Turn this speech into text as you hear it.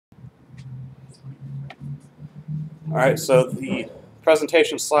All right, so the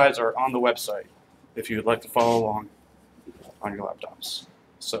presentation slides are on the website if you would like to follow along on your laptops.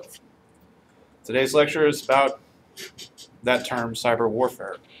 So today's lecture is about that term, cyber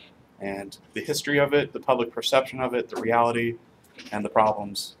warfare, and the history of it, the public perception of it, the reality, and the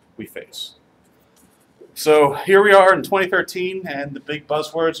problems we face. So here we are in 2013, and the big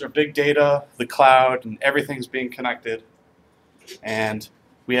buzzwords are big data, the cloud, and everything's being connected. And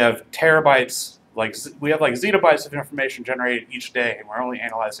we have terabytes, we have zettabytes of information generated each day, and we're only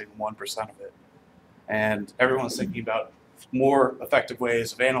analyzing 1% of it. And everyone's thinking about more effective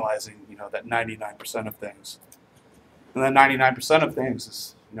ways of analyzing, that 99% of things. And that 99% of things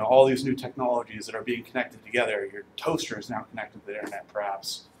is, all these new technologies that are being connected together. Your toaster is now connected to the internet,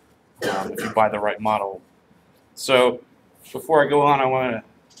 perhaps, if you buy the right model. So before I go on, I want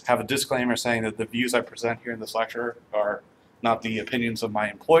to have a disclaimer saying that the views I present here in this lecture are not the opinions of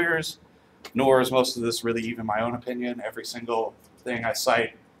my employers, nor is most of this really even my own opinion. Every single thing I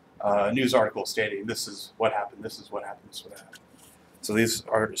cite, a news article stating this is what happened, this is what happened, this is what happened. So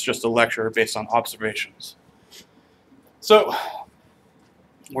it's just a lecture based on observations. So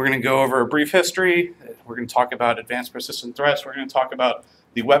we're going to go over a brief history. We're going to talk about advanced persistent threats. We're going to talk about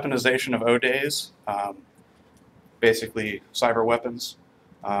the weaponization of O-days, basically cyber weapons,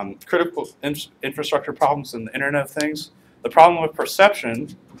 critical infrastructure problems in the Internet of Things, the problem with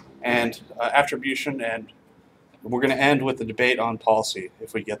perception and attribution, and we're going to end with the debate on policy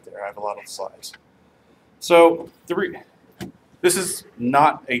if we get there. I have a lot of slides. So this is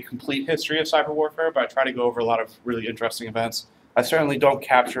not a complete history of cyber warfare, but I try to go over a lot of really interesting events. I certainly don't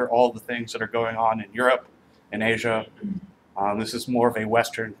capture all the things that are going on in Europe and Asia. This is more of a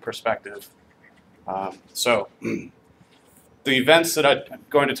Western perspective. So the events that I'm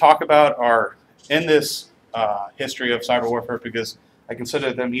going to talk about are in this history of cyber warfare because I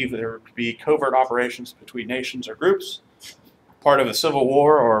consider them either to be covert operations between nations or groups, part of a civil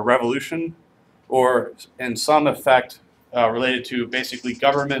war or a revolution, or in some effect related to basically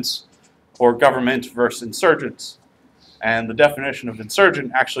governments or government versus insurgents. And the definition of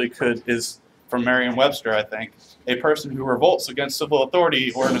insurgent actually is from Merriam-Webster, I think, a person who revolts against civil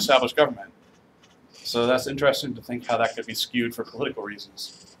authority or an established government. So that's interesting to think how that could be skewed for political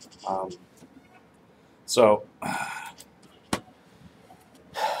reasons.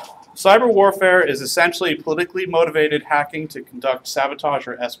 Cyber warfare is essentially politically motivated hacking to conduct sabotage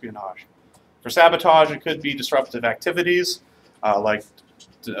or espionage. For sabotage, it could be disruptive activities like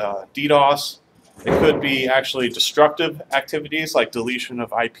DDoS. It could be actually destructive activities like deletion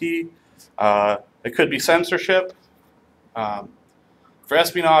of IP. It could be censorship. For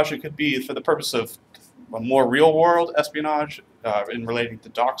espionage, it could be for the purpose of a more real-world espionage in relating to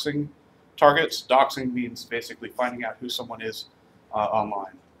doxing targets. Doxing means basically finding out who someone is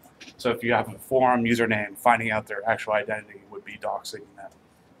online. So if you have a forum username, finding out their actual identity would be doxing them.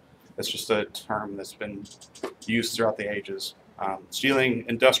 It's just a term that's been used throughout the ages. Stealing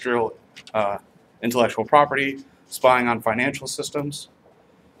industrial intellectual property, spying on financial systems.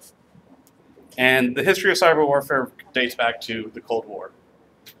 And the history of cyber warfare dates back to the Cold War.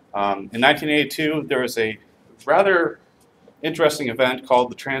 In 1982, there was a rather interesting event called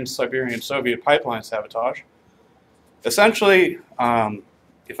the Trans-Siberian Soviet Pipeline Sabotage. Essentially,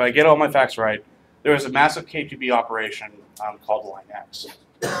 if I get all my facts right, there was a massive KGB operation called Line X.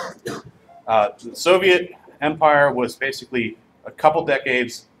 The Soviet Empire was basically a couple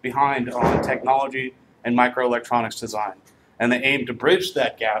decades behind on technology and microelectronics design. And they aimed to bridge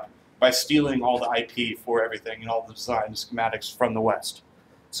that gap by stealing all the IP for everything and all the design and schematics from the West.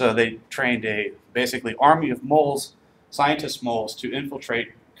 So they trained a basically army of moles, scientist moles, to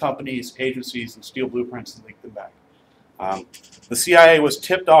infiltrate companies, agencies, and steal blueprints and leak them back. The CIA was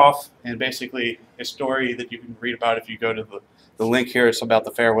tipped off, and basically a story that you can read about if you go to the link here is about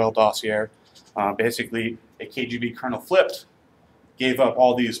the farewell dossier. Basically, a KGB colonel flipped, gave up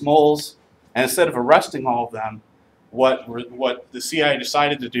all these moles, and instead of arresting all of them, what the CIA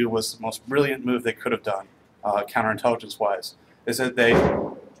decided to do was the most brilliant move they could have done, counterintelligence-wise, is that they,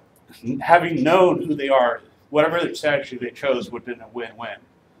 having known who they are, whatever strategy they chose would have been a win-win.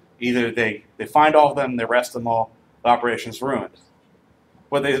 Either they find all of them, they arrest them all, the operation's ruined.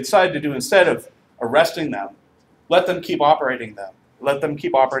 What they decided to do instead of arresting them, let them keep operating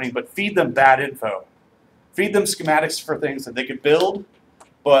but feed them bad info. Feed them schematics for things that they could build,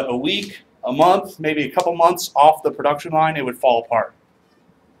 but a week, a month, maybe a couple months off the production line, it would fall apart.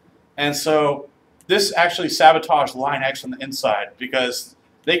 And so this actually sabotaged Line X from the inside because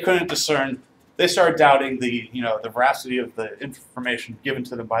they couldn't discern. They started doubting the veracity of the information given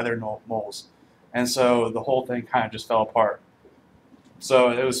to them by their moles. And so the whole thing kind of just fell apart. So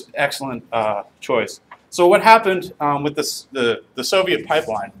it was an excellent choice. So what happened with this, the Soviet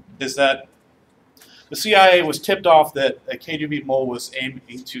pipeline is that the CIA was tipped off that a KGB mole was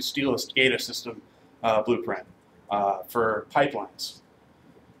aiming to steal a SCADA system blueprint for pipelines,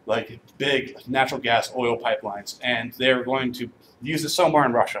 like big natural gas oil pipelines, and they were going to use it somewhere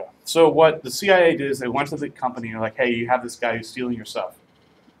in Russia. So what the CIA did is they went to the company and were like, hey, you have this guy who's stealing your stuff.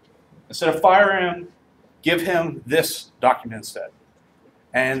 Instead of firing him, give him this document instead.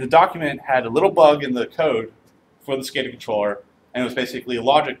 And the document had a little bug in the code for the SCADA controller, and it was basically a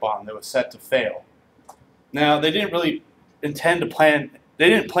logic bomb that was set to fail. Now, they didn't really intend to plan, they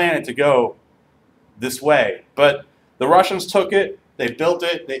didn't plan it to go this way, but the Russians took it, they built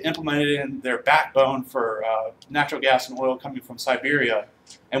it, they implemented it in their backbone for natural gas and oil coming from Siberia,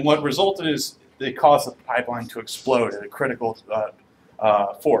 and what resulted is they caused the pipeline to explode at a critical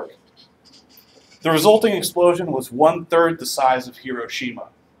fork. The resulting explosion was 1/3 the size of Hiroshima.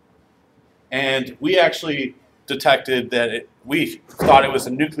 And we actually detected that we thought it was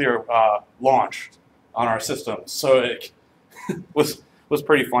a nuclear launch on our system. So it was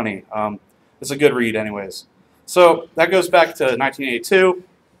pretty funny. It's a good read anyways. So that goes back to 1982.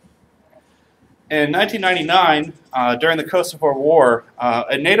 In 1999, during the Kosovo War,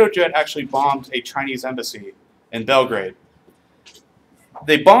 a NATO jet actually bombed a Chinese embassy in Belgrade.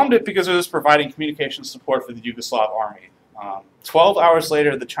 They bombed it because it was providing communication support for the Yugoslav army. 12 hours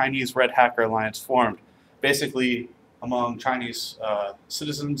later, the Chinese Red Hacker Alliance formed, basically among Chinese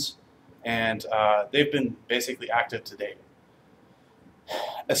citizens, and they've been basically active to date.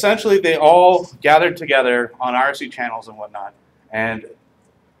 Essentially, they all gathered together on IRC channels and whatnot, and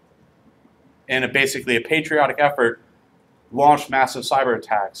in basically a patriotic effort, launched massive cyber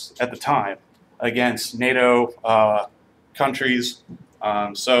attacks at the time against NATO countries.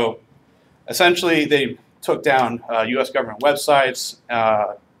 So essentially, they took down U.S. government websites,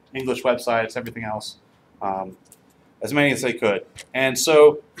 English websites, everything else, as many as they could. And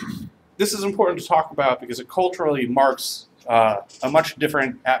so this is important to talk about because it culturally marks a much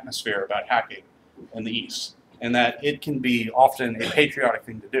different atmosphere about hacking in the East, and that it can be often a patriotic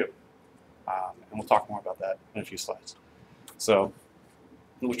thing to do. And we'll talk more about that in a few slides. So,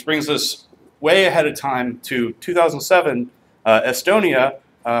 which brings us way ahead of time to 2007. Estonia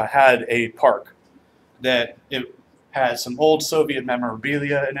had a park that it had some old Soviet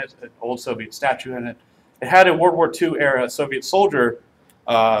memorabilia in it, an old Soviet statue in it. It had a World War II era Soviet soldier.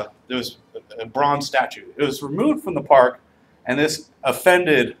 There was a bronze statue. It was removed from the park, and this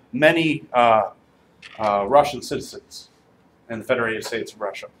offended many Russian citizens in the Federated States of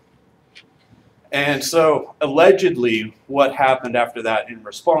Russia. And so, allegedly, what happened after that in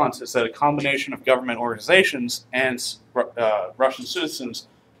response is that a combination of government organizations and Russian citizens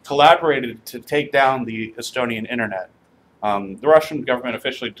collaborated to take down the Estonian internet. The Russian government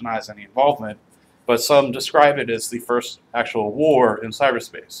officially denies any involvement, but some describe it as the first actual war in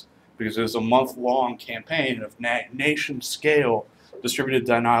cyberspace, because it was a month-long campaign of nation-scale distributed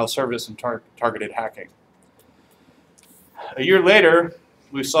denial of service and targeted hacking. A year later,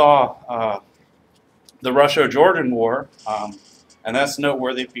 we saw the Russo-Georgian War, and that's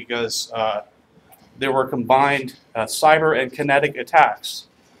noteworthy because there were combined cyber and kinetic attacks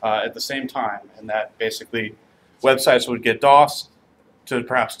at the same time, and that basically websites would get DOSed to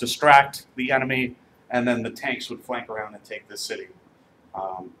perhaps distract the enemy, and then the tanks would flank around and take the city.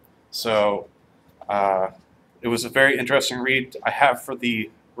 So it was a very interesting read. I have for the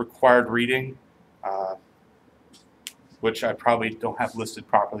required reading, which I probably don't have listed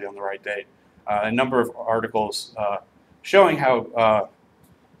properly on the right date, a number of articles showing how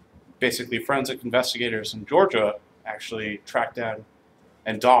basically forensic investigators in Georgia actually tracked down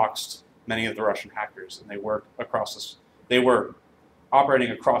and doxed many of the Russian hackers, and they were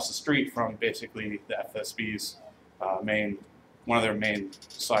operating across the street from basically the FSB's one of their main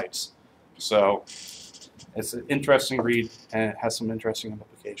sites. So it's an interesting read, and it has some interesting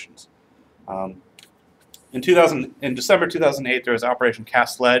implications. In December 2008, there was Operation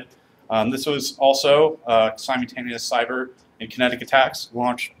Cast Lead. This was also simultaneous cyber and kinetic attacks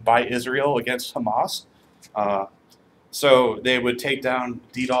launched by Israel against Hamas. So they would take down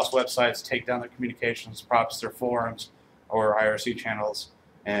DDoS websites, take down their communications, perhaps their forums or IRC channels,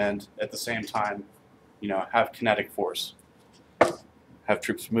 and at the same time, have kinetic force, have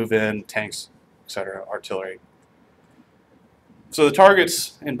troops move in, tanks, etc., artillery. So the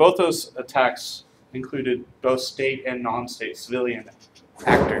targets in both those attacks included both state and non-state civilian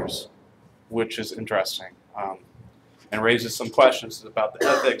actors, which is interesting, and raises some questions about the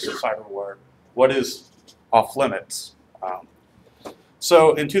ethics of cyber war. What is off limits?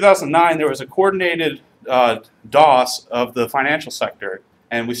 So in 2009, there was a coordinated DOS of the financial sector,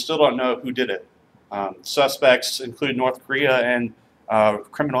 and we still don't know who did it. Suspects include North Korea and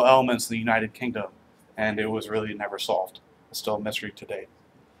criminal elements in the United Kingdom, and it was really never solved. It's still a mystery to date.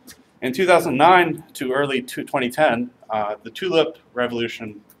 In 2009 to early 2010, the Tulip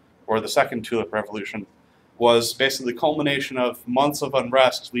Revolution, or the second Tulip Revolution, was basically the culmination of months of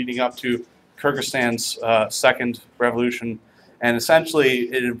unrest leading up to Kyrgyzstan's second revolution, and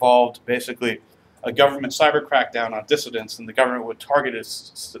essentially it involved basically a government cyber crackdown on dissidents, and the government would target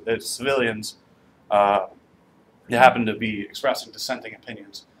its civilians who happened to be expressing dissenting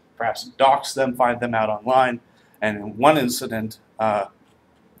opinions, perhaps dox them, find them out online, and in one incident,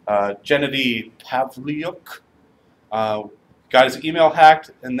 Gennady Pavlyuk got his email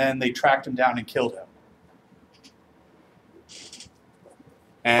hacked, and then they tracked him down and killed him.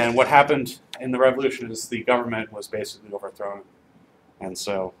 And what happened in the revolution is the government was basically overthrown. And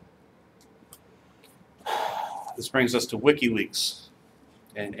so this brings us to WikiLeaks.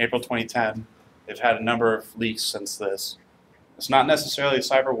 In April 2010, they've had a number of leaks since this. It's not necessarily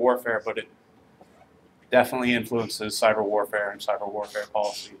cyber warfare, but it definitely influences cyber warfare and cyber warfare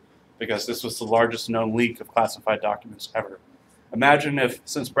policy, because this was the largest known leak of classified documents ever. Imagine if,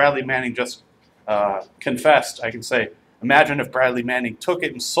 since Bradley Manning just confessed, I can say, imagine if Bradley Manning took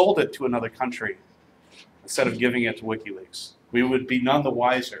it and sold it to another country instead of giving it to WikiLeaks. We would be none the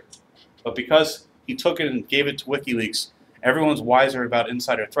wiser. But because he took it and gave it to WikiLeaks, everyone's wiser about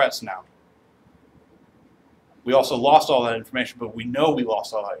insider threats now. We also lost all that information, but we know we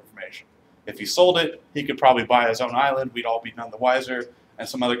lost all that information. If he sold it, he could probably buy his own island, we'd all be none the wiser, and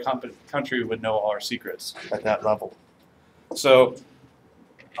some other country would know all our secrets at that level. So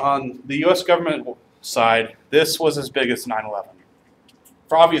on the US government side, this was as big as 9/11,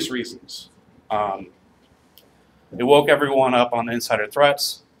 for obvious reasons. It woke everyone up on insider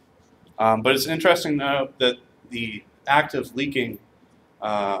threats, but it's interesting to note that the act of leaking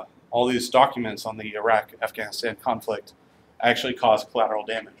all these documents on the Iraq-Afghanistan conflict actually caused collateral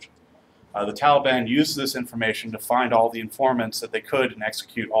damage. The Taliban used this information to find all the informants that they could and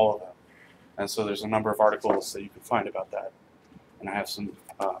execute all of them. And so there's a number of articles that you can find about that. And I have some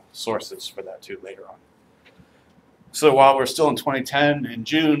sources for that too later on. So while we're still in 2010, in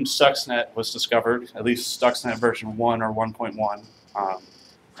June, Stuxnet was discovered, at least Stuxnet version 1 or 1.1.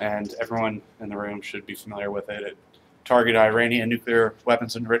 And everyone in the room should be familiar with it. It targeted Iranian nuclear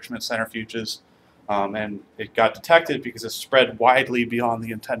weapons enrichment centrifuges. And it got detected because it spread widely beyond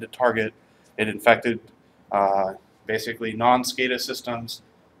the intended target. It infected basically non-SCADA systems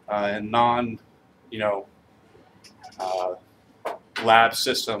and lab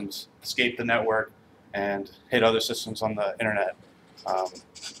systems, escaped the network and hit other systems on the internet.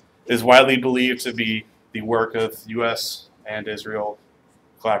 It is widely believed to be the work of the US and Israel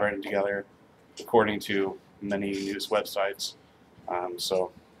collaborating together, according to many news websites.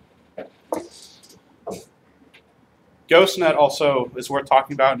 GhostNet also is worth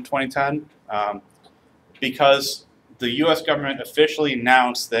talking about in 2010 because the US government officially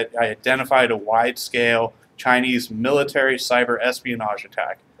announced that I identified a wide-scale Chinese military cyber espionage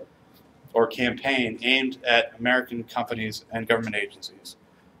attack or campaign aimed at American companies and government agencies.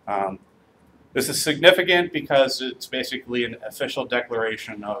 This is significant because it's basically an official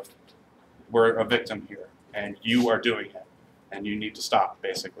declaration of we're a victim here and you are doing it and you need to stop,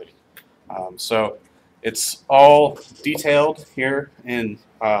 basically. So it's all detailed here in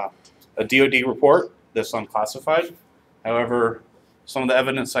a DoD report that's unclassified. However, some of the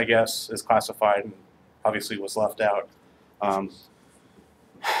evidence, I guess, is classified and obviously was left out.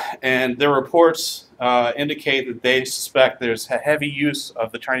 And their reports indicate that they suspect there's a heavy use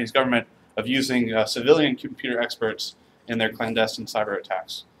of the Chinese government of using civilian computer experts in their clandestine cyber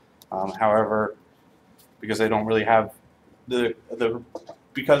attacks. However, because they don't really have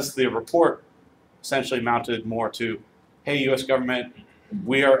because the report essentially mounted more to, hey, U.S. government,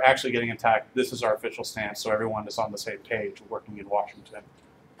 we are actually getting attacked. This is our official stance, so everyone is on the same page working in Washington.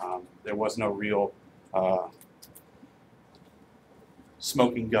 There was no real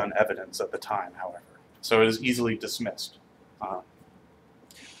smoking gun evidence at the time, however. So it is easily dismissed.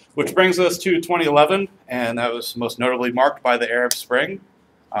 Which brings us to 2011, and that was most notably marked by the Arab Spring.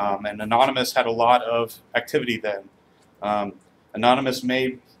 And Anonymous had a lot of activity then. Anonymous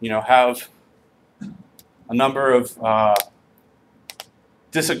may, have a number of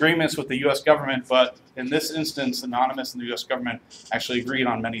disagreements with the U.S. government, but in this instance, Anonymous and the U.S. government actually agreed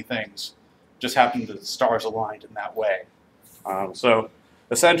on many things. Just happened that the stars aligned in that way. So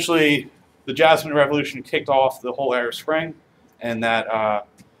essentially, the Jasmine Revolution kicked off the whole Arab Spring, and that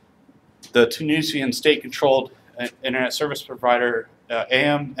the Tunisian state-controlled internet service provider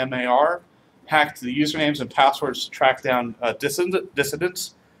AMMAR hacked the usernames and passwords to track down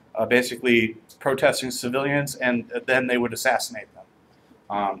dissidents basically protesting civilians, and then they would assassinate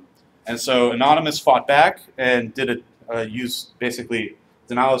them. And so Anonymous fought back and did use basically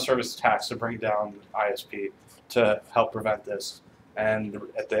denial of service attacks to bring down ISP to help prevent this. And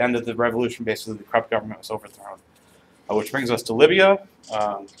at the end of the revolution, basically the corrupt government was overthrown. Which brings us to Libya.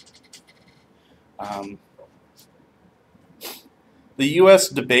 The U.S.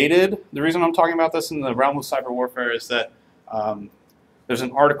 debated, the reason I'm talking about this in the realm of cyber warfare is that there's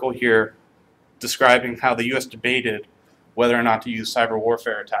an article here describing how the U.S. debated whether or not to use cyber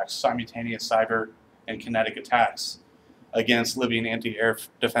warfare attacks, simultaneous cyber and kinetic attacks against Libyan anti-air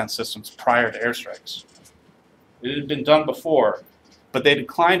defense systems prior to airstrikes. It had been done before, but they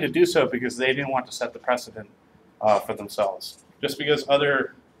declined to do so because they didn't want to set the precedent for themselves. Just because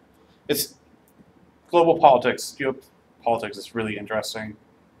it's global politics, geopolitics is really interesting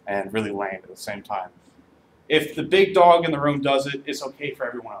and really lame at the same time. If the big dog in the room does it, it's okay for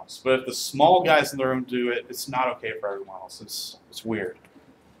everyone else. But if the small guys in the room do it, it's not okay for everyone else. It's weird.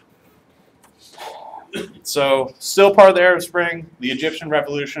 So, still part of the Arab Spring, the Egyptian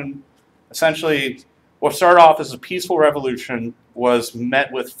Revolution, essentially what started off as a peaceful revolution was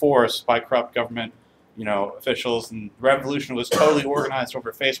met with force by corrupt government officials, and the revolution was totally organized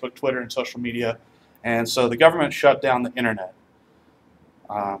over Facebook, Twitter, and social media, and so the government shut down the internet.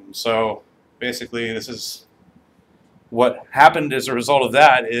 So basically, this is what happened as a result of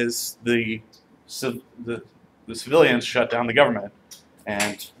that is the civilians shut down the government,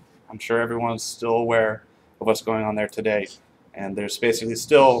 and I'm sure everyone's still aware of what's going on there today, and there's basically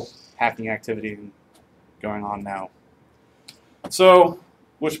still hacking activity going on now. So,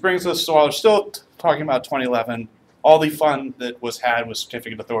 which brings us, so while we're still talking about 2011, all the fun that was had with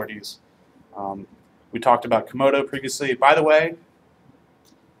certificate authorities. We talked about Komodo previously. By the way,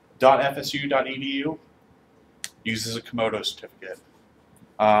 .fsu.edu uses a Komodo certificate.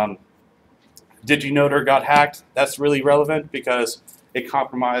 DigiNotar got hacked. That's really relevant because it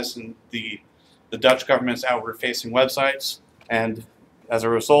compromised the Dutch government's outward-facing websites, and as a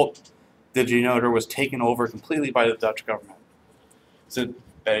result, DigiNotar was taken over completely by the Dutch government. So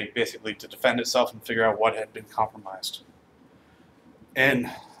basically to defend itself and figure out what had been compromised. In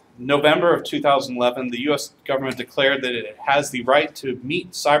November of 2011, the U.S. government declared that it has the right to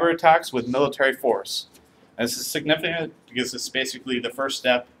meet cyber attacks with military force. And this is significant because it's basically the first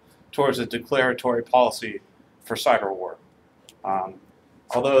step towards a declaratory policy for cyber war.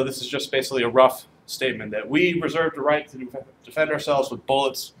 Although this is just basically a rough statement that we reserve the right to defend ourselves with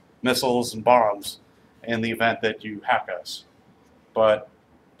bullets, missiles, and bombs in the event that you hack us. But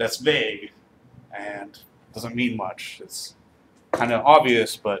that's vague and doesn't mean much. It's kind of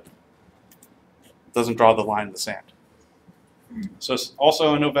obvious, but doesn't draw the line in the sand. So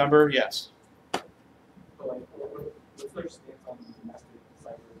also in November, yes. So like, what's their stance on domestic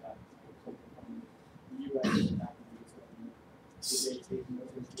cyber attacks from the U.S. attacking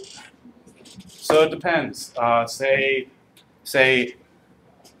So it depends. Say,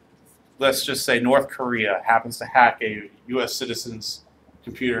 let's just say North Korea happens to hack a U.S. citizen's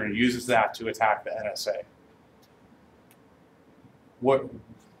computer and uses that to attack the NSA.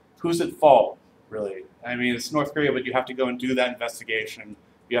 Who's at fault, really? I mean, it's North Korea, but you have to go and do that investigation.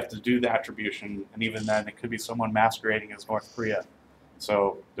 You have to do the attribution, and even then, it could be someone masquerading as North Korea.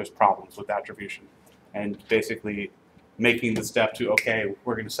 So there's problems with attribution, and basically making the step to, okay,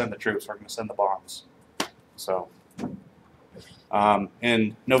 we're going to send the troops, we're going to send the bombs. So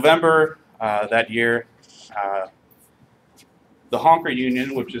in November that year, the Honker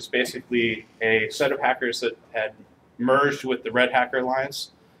Union, which is basically a set of hackers that had merged with the Red Hacker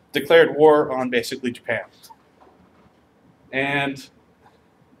Alliance, declared war on basically Japan. And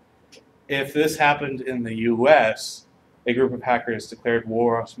if this happened in the US, a group of hackers declared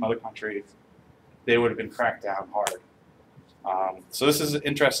war on some other country, they would have been cracked down hard. So this is an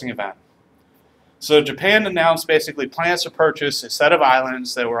interesting event. So Japan announced basically plans to purchase a set of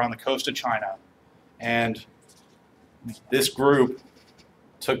islands that were on the coast of China. And this group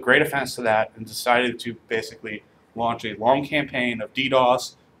took great offense to that and decided to basically launch a long campaign of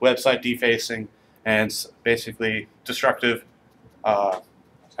DDoS, website defacing, and basically destructive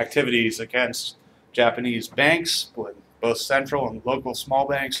activities against Japanese banks, both central and local small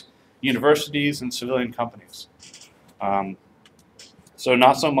banks, universities, and civilian companies. So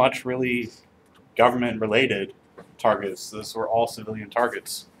not so much really government-related targets. Those were all civilian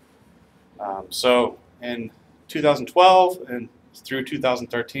targets. So in 2012 and through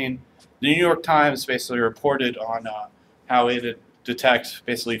 2013, the New York Times basically reported on how it had detect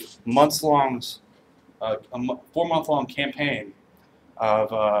basically a 4-month-long campaign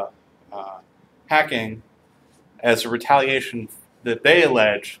of hacking as a retaliation that they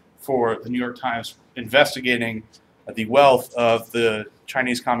allege for the New York Times investigating the wealth of the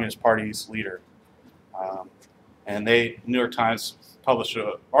Chinese Communist Party's leader. And New York Times published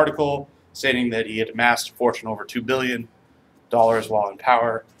an article stating that he had amassed a fortune over $2 billion while in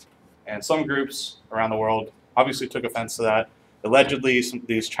power. And some groups around the world obviously took offense to that. Allegedly, some of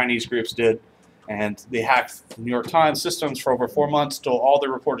these Chinese groups did. And they hacked the New York Times systems for over 4 months, stole all the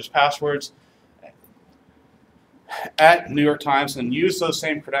reporters' passwords at New York Times, and used those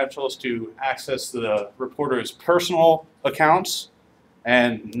same credentials to access the reporters' personal accounts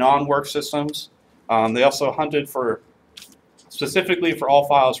and non-work systems. They also hunted specifically for all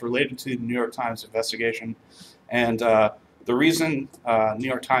files related to the New York Times investigation. And the reason New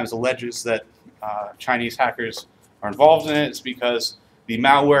York Times alleges that Chinese hackers are involved in it is because the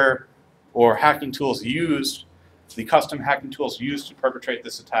malware or hacking tools used, the custom hacking tools used to perpetrate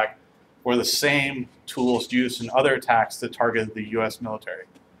this attack, were the same tools used in other attacks that targeted the U.S. military.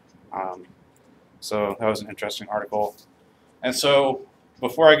 So that was an interesting article. And so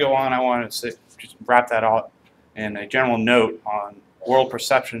before I go on, I want to just wrap that up in a general note on world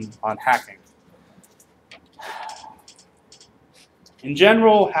perception on hacking. In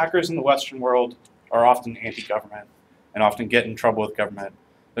general, hackers in the Western world are often anti-government and often get in trouble with government.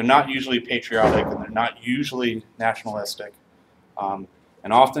 They're not usually patriotic and they're not usually nationalistic.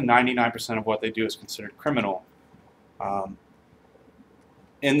 And often 99% of what they do is considered criminal.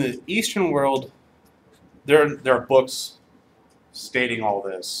 In the Eastern world, there are books stating all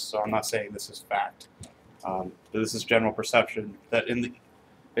this, so I'm not saying this is fact. But this is general perception that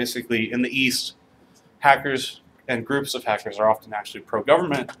basically in the East, hackers and groups of hackers are often actually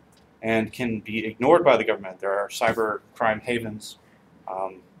pro-government and can be ignored by the government. There are cyber crime havens.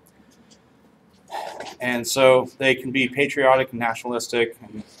 And so they can be patriotic and nationalistic,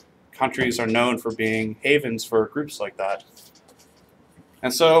 and countries are known for being havens for groups like that.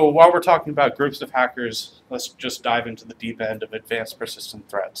 And so while we're talking about groups of hackers, let's just dive into the deep end of advanced persistent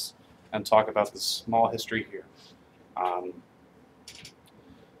threats and talk about the small history here.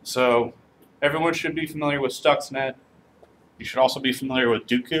 So everyone should be familiar with Stuxnet. You should also be familiar with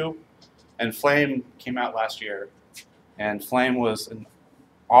Dooku. And Flame came out last year. And Flame was an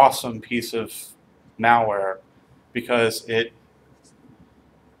awesome piece of malware because it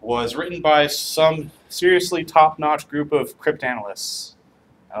was written by some seriously top-notch group of cryptanalysts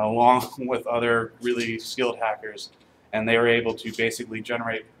along with other really skilled hackers, and they were able to basically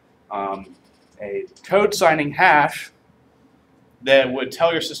generate a code signing hash that would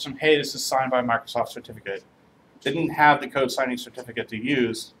tell your system, hey, this is signed by a Microsoft certificate. They didn't have the code signing certificate to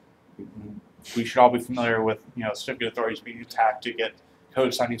use. We should all be familiar with certificate authorities being attacked to get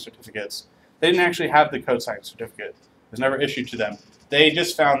code signing certificates. They didn't actually have the code signing certificate. It was never issued to them. They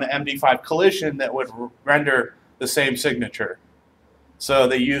just found the MD5 collision that would render the same signature. So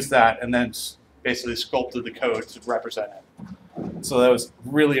they used that and then basically sculpted the code to represent it. So that was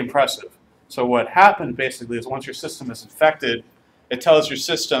really impressive. So what happened basically is once your system is infected, it tells your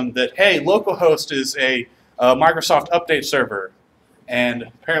system that, hey, localhost is a Microsoft update server. And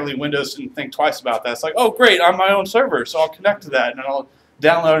apparently Windows didn't think twice about that. It's like, oh, great, I'm my own server, so I'll connect to that, and I'll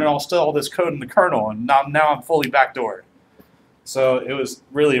download and I'll install all this code in the kernel, and now I'm fully backdoored. So it was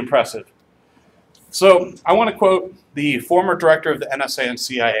really impressive. So I want to quote the former director of the NSA and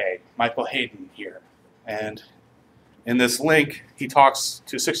CIA, Michael Hayden, here. And in this link, he talks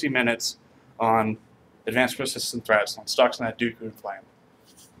to 60 Minutes on advanced persistent threats on Stuxnet, Dooku, and Flame.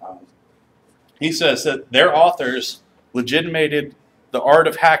 He says that their authors legitimated the art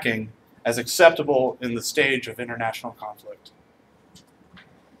of hacking as acceptable in the stage of international conflict.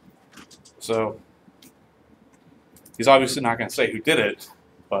 So he's obviously not going to say who did it,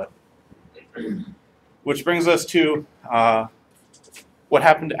 but which brings us to what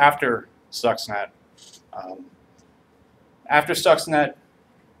happened after Stuxnet. After Stuxnet,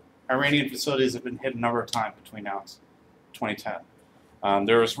 Iranian facilities have been hit a number of times between now and 2010.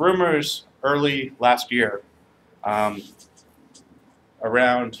 There was rumors early last year,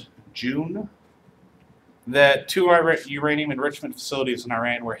 around June, that 2 uranium enrichment facilities in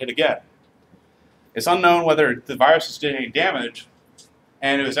Iran were hit again. It's unknown whether the viruses did any damage,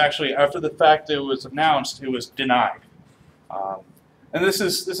 and it was actually after the fact it was announced, it was denied. And this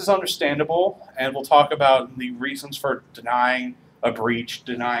is understandable, and we'll talk about the reasons for denying a breach,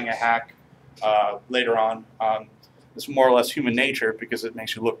 denying a hack later on. It's more or less human nature because it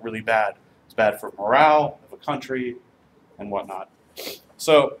makes you look really bad. It's bad for morale of a country and whatnot.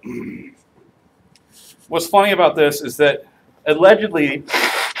 So what's funny about this is that allegedly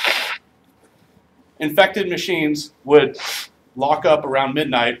infected machines would lock up around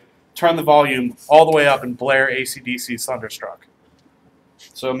midnight, turn the volume all the way up, and blare AC/DC Thunderstruck.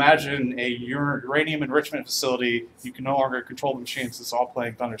 So imagine a uranium enrichment facility. You can no longer control the machines. It's all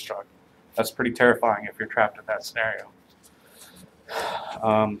playing Thunderstruck. That's pretty terrifying if you're trapped in that scenario.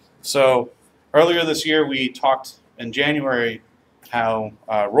 So earlier this year, we talked in January how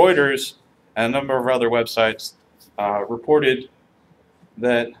Reuters and a number of other websites reported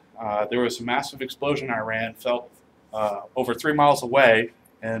that there was a massive explosion in Iran felt over 3 miles away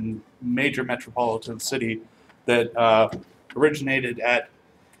in major metropolitan city that originated at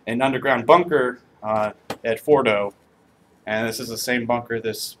an underground bunker at Fordo. And this is the same bunker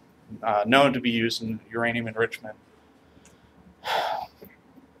that's known to be used in uranium enrichment.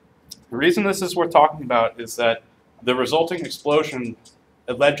 The reason this is worth talking about is that the resulting explosion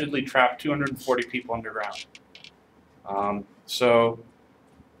allegedly trapped 240 people underground. So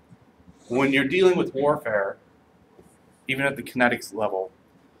when you're dealing with warfare, even at the kinetics level,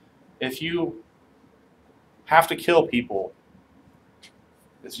 if you have to kill people,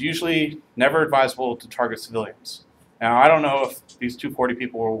 it's usually never advisable to target civilians. Now, I don't know if these 240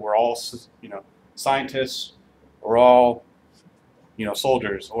 people were all, scientists or all,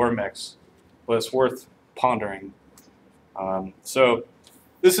 soldiers or a mix, but it's worth pondering. So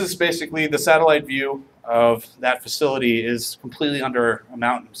this is basically the satellite view of that facility is completely under a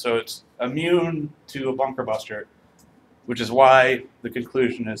mountain, so it's immune to a bunker buster, which is why the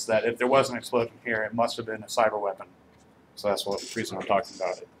conclusion is that if there was an explosion here, it must have been a cyber weapon. So that's the reason I'm talking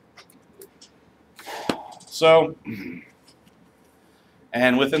about it. So,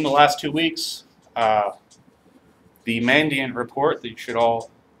 and within the last 2 weeks, the Mandiant report that you should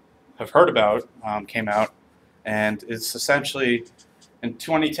all have heard about came out, and it's essentially, in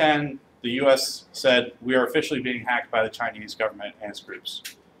 2010, the U.S. said, we are officially being hacked by the Chinese government and its groups.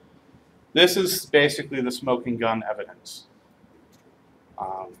 This is basically the smoking gun evidence.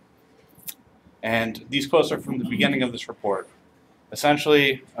 And these quotes are from the beginning of this report.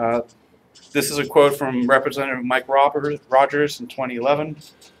 Essentially, this is a quote from Representative Mike Rogers in 2011.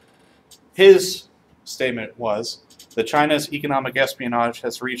 His statement was that China's economic espionage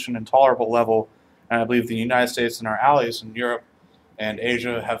has reached an intolerable level, and I believe the United States and our allies in Europe and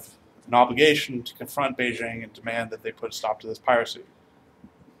Asia have an obligation to confront Beijing and demand that they put a stop to this piracy.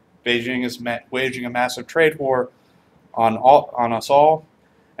 Beijing is waging a massive trade war on us all,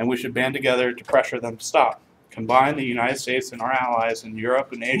 and we should band together to pressure them to stop. Combined, the United States and our allies in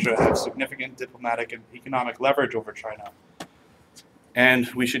Europe and Asia have significant diplomatic and economic leverage over China, and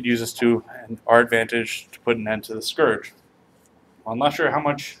we should use this to our advantage to put an end to the scourge. Well, I'm not sure how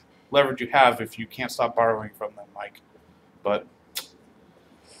much leverage you have if you can't stop borrowing from them, Mike, but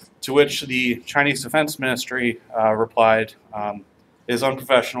to which the Chinese Defense Ministry replied, it is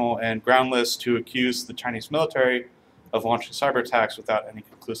unprofessional and groundless to accuse the Chinese military of launching cyber attacks without any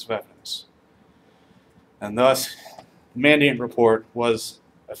conclusive evidence. And thus, the Mandiant report was,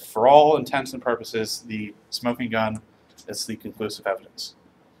 for all intents and purposes, the smoking gun is the conclusive evidence.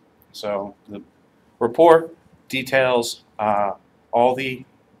 So the report details all the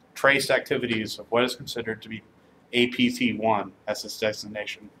traced activities of what is considered to be APT1 as its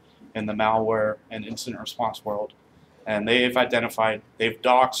designation in the malware and incident response world. And they've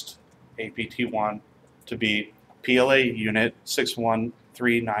doxed APT1 to be PLA unit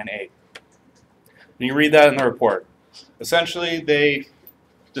 61398. And you read that in the report. Essentially, they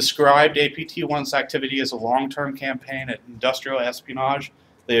described APT1's activity as a long-term campaign at industrial espionage.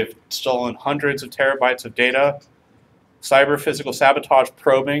 They've stolen hundreds of terabytes of data, cyber physical sabotage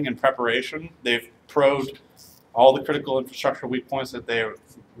probing and preparation. They've probed all the critical infrastructure weak points that they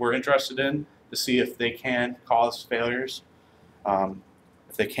were interested in to see if they can cause failures,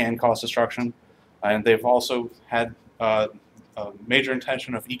 if they can cause destruction. And they've also had a major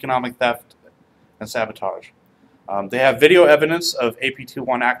intention of economic theft and sabotage. They have video evidence of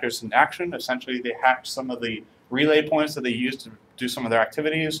APT1 actors in action. Essentially, they hacked some of the relay points that they used to do some of their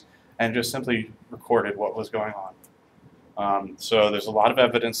activities and just simply recorded what was going on. So there's a lot of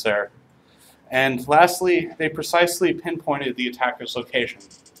evidence there. And lastly, they precisely pinpointed the attacker's location.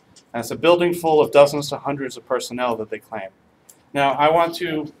 And it's a building full of dozens to hundreds of personnel that they claim. Now, I want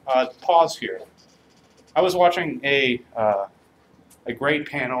to pause here. I was watching a great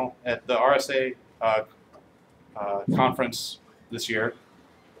panel at the RSA conference this year.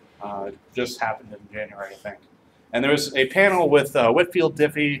 Just happened in January, I think. And there was a panel with Whitfield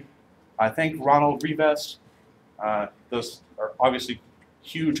Diffie, I think Ronald Rivest. Those are obviously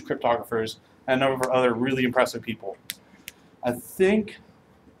huge cryptographers, and a number of other really impressive people. I think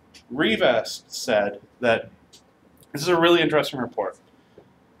Rivest said that this is a really interesting report.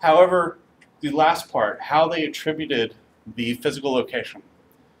 However, the last part, how they attributed the physical location.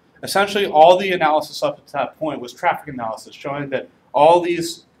 Essentially, all the analysis up to that point was traffic analysis, showing that All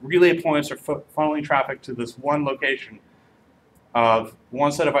these relay points are funneling traffic to this one location of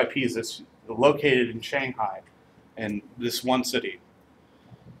one set of IPs that's located in Shanghai, in this one city.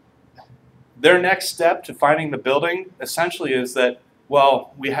 Their next step to finding the building essentially is that,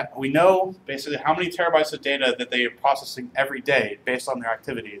 well, we know basically how many terabytes of data that they are processing every day based on their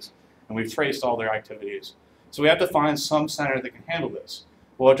activities, and we've traced all their activities. So we have to find some center that can handle this.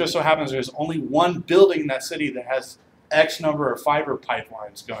 Well, it just so happens there's only one building in that city that has X number of fiber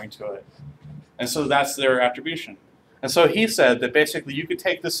pipelines going to it. And so that's their attribution. And so he said that basically you could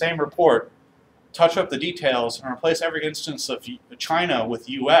take the same report, touch up the details, and replace every instance of China with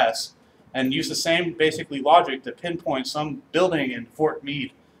US, and use the same basically logic to pinpoint some building in Fort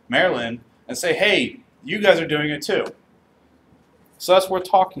Meade, Maryland, and say, hey, you guys are doing it too. So that's what we're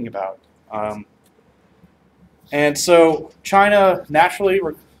talking about. And so China naturally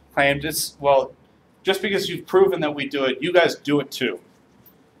claimed it's, well, just because you've proven that we do it, you guys do it too.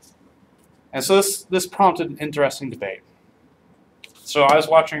 And so this prompted an interesting debate. So I was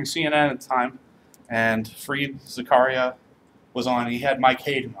watching CNN at the time, and Fareed Zakaria was on. He had Mike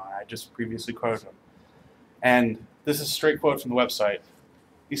Hayden on. I just previously quoted him. And this is a straight quote from the website.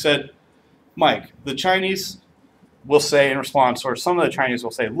 He said, Mike, the Chinese will say in response, or some of the Chinese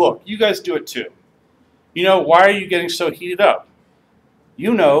will say, look, you guys do it too. You know, why are you getting so heated up?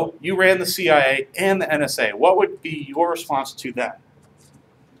 You know, you ran the CIA and the NSA. What would be your response to that?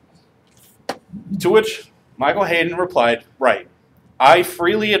 To which Michael Hayden replied, right, I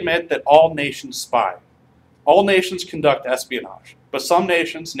freely admit that all nations spy. All nations conduct espionage. But some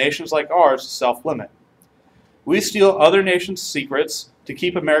nations, nations like ours, self-limit. We steal other nations' secrets to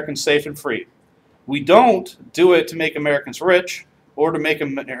keep Americans safe and free. We don't do it to make Americans rich or to make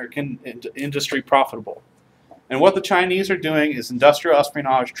American industry profitable. And what the Chinese are doing is industrial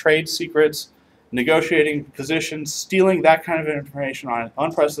espionage, trade secrets, negotiating positions, stealing that kind of information on an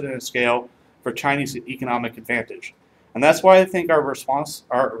unprecedented scale for Chinese economic advantage. And that's why I think our response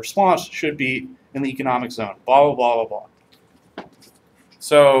should be in the economic zone. Blah, blah, blah, blah, blah.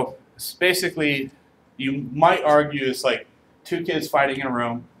 So it's basically, you might argue it's like two kids fighting in a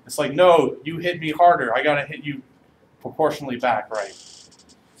room. It's like, no, you hit me harder. I got to hit you proportionally back, right?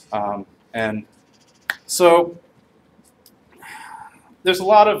 And so there's a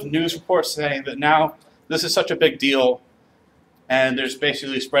lot of news reports saying that now this is such a big deal, and there's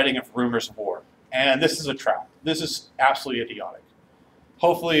basically spreading of rumors of war. And this is a trap. This is absolutely idiotic.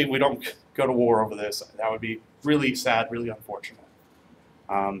 Hopefully we don't go to war over this. That would be really sad, really unfortunate.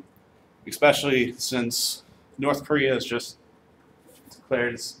 Especially since North Korea has just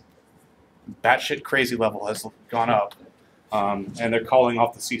declared its batshit crazy level has gone up. And they're calling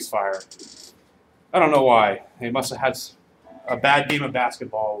off the ceasefire. I don't know why. They must have had a bad game of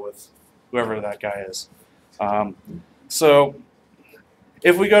basketball with whoever that guy is. So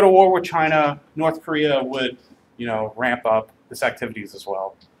if we go to war with China, North Korea would, ramp up its activities as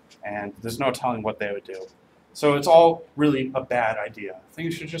well. And there's no telling what they would do. So it's all really a bad idea.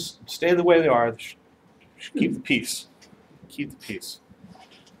 Things should just stay the way they are. They should keep the peace. Keep the peace.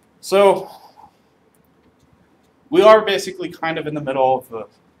 So we are basically kind of in the middle of the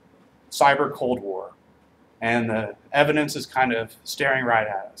cyber Cold War. And the evidence is kind of staring right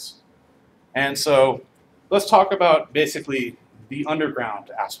at us. And so let's talk about basically the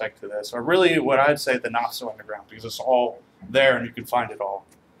underground aspect to this, or really what I'd say the not so underground, because it's all there and you can find it all.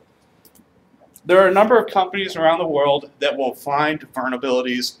 There are a number of companies around the world that will find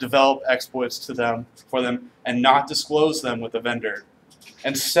vulnerabilities, develop exploits for them, and not disclose them with the vendor,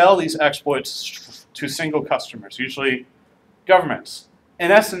 and sell these exploits to single customers, usually governments.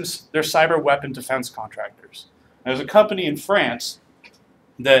 In essence, they're cyber weapon defense contractors. There's a company in France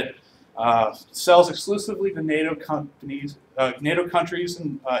that sells exclusively to NATO countries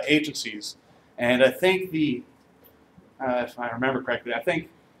and agencies, and I think if I remember correctly, I think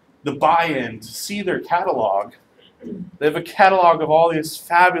the buy-in to see their catalog, they have a catalog of all these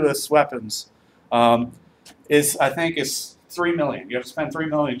fabulous weapons, I think is $3 million. You have to spend $3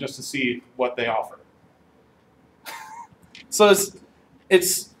 million just to see what they offer. So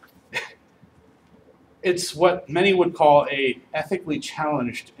it's what many would call a ethically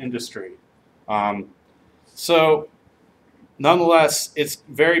challenged industry. So nonetheless, it's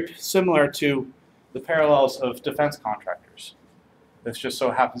very similar to the parallels of defense contractors. This just so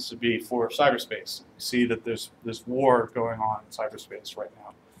happens to be for cyberspace. You see that there's this war going on in cyberspace right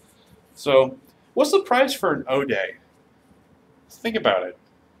now. So what's the price for an O-Day? Think about it.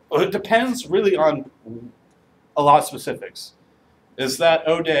 Well, it depends really on a lot of specifics. Is that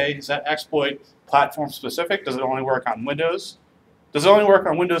O-Day, is that exploit platform specific? Does it only work on Windows? Does it only work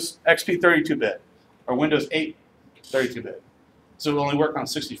on Windows XP 32-bit or Windows 8 32-bit? Does it only work on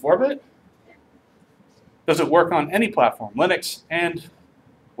 64-bit? Does it work on any platform, Linux and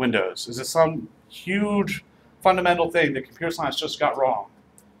Windows? Is it some huge fundamental thing that computer science just got wrong?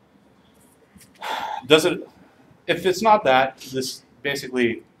 Does it, if it's not that, this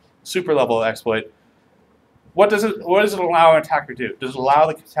basically super level exploit, what does it allow an attacker to do? Does it allow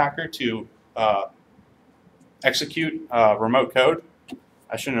the attacker to execute remote code?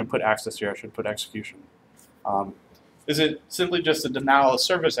 I shouldn't have put access here, I should put execution. Is it simply just a denial of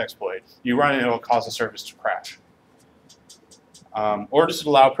service exploit? You run it, it'll cause the service to crash. Or does it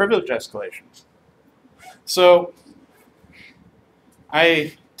allow privilege escalation? So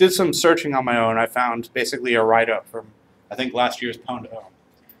I did some searching on my own. I found basically a write-up from, I think, last year's Pwn to Own.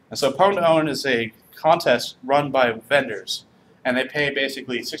 And so Pwn to Own is a contest run by vendors, and they pay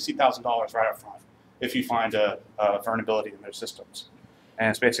basically $60,000 right up front if you find a vulnerability in their systems. And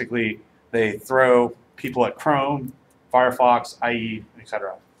it's basically, they throw people at Chrome, Firefox, IE,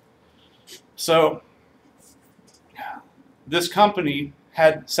 etc. So this company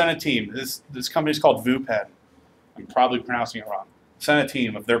had sent a team. This company is called VuPen. I'm probably pronouncing it wrong. Sent a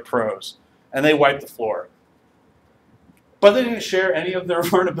team of their pros, and they wiped the floor. But they didn't share any of their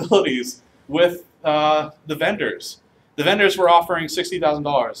vulnerabilities with the vendors. The vendors were offering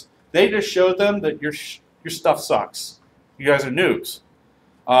 $60,000. They just showed them that your stuff sucks. You guys are noobs.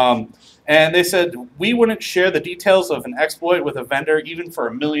 And they said, we wouldn't share the details of an exploit with a vendor even for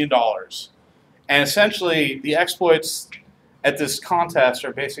 $1 million. And essentially, the exploits at this contest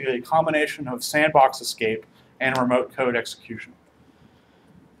are basically a combination of sandbox escape and remote code execution.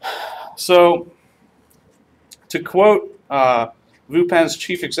 So, to quote VuPen's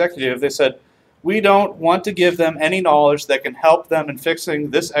chief executive, they said, we don't want to give them any knowledge that can help them in fixing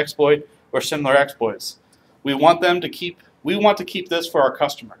this exploit or similar exploits. We want to keep this for our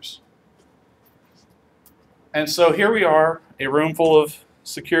customers. And so here we are, a room full of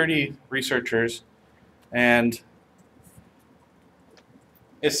security researchers, and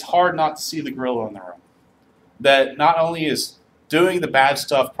it's hard not to see the gorilla in the room. That not only is doing the bad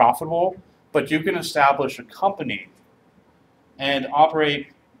stuff profitable, but you can establish a company and operate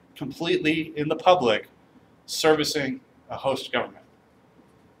completely in the public, servicing a host government.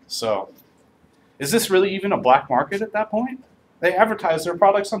 So, is this really even a black market at that point? They advertise their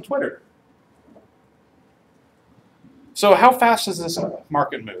products on Twitter. So how fast does this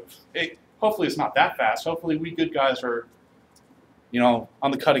market move? Hopefully it's not that fast. Hopefully we good guys are,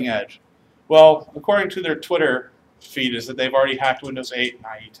 on the cutting edge. Well, according to their Twitter feed is that they've already hacked Windows 8 and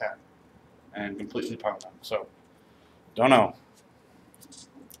IE 10 and completely pwned them. So, don't know.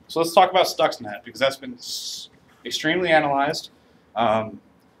 So let's talk about Stuxnet, because that's been extremely analyzed.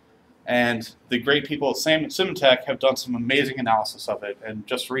 And the great people at Symantec have done some amazing analysis of it. And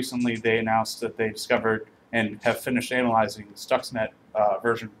just recently they announced that they discovered and have finished analyzing Stuxnet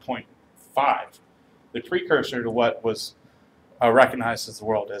version 0.5, the precursor to what was recognized as the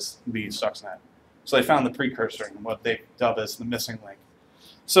world as the Stuxnet. So they found the precursor and what they dub as the missing link.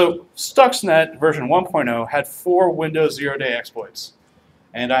 So Stuxnet version 1.0 had 4 Windows 0-day exploits.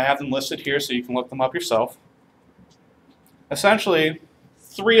 And I have them listed here so you can look them up yourself. Essentially,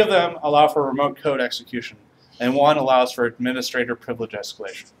 3 of them allow for remote code execution, and 1 allows for administrator privilege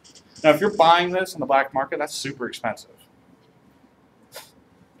escalation. Now, if you're buying this in the black market, that's super expensive.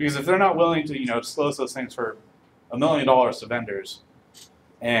 Because if they're not willing to, disclose those things for $1 million to vendors,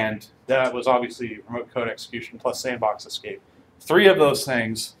 and that was obviously remote code execution plus sandbox escape, 3 of those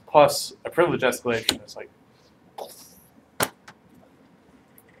things plus a privilege escalation is like.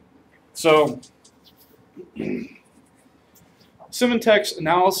 So, Symantec's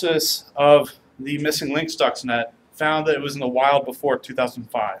analysis of the missing link Stuxnet found that it was in the wild before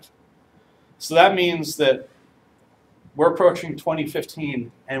 2005. So that means that we're approaching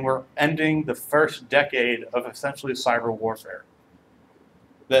 2015 and we're ending the first decade of essentially cyber warfare.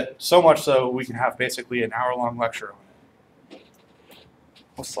 That so much so we can have basically an hour-long lecture on it.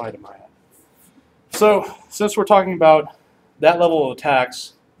 What slide am I at? So since we're talking about that level of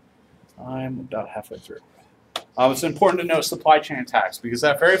attacks, I'm about halfway through. It's important to know supply chain attacks, because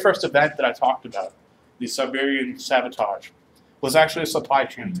that very first event that I talked about, the Siberian sabotage, was actually a supply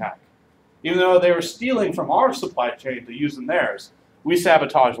chain attack. Even though they were stealing from our supply chain to use in theirs, we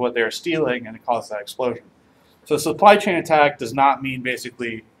sabotaged what they were stealing and it caused that explosion. So supply chain attack does not mean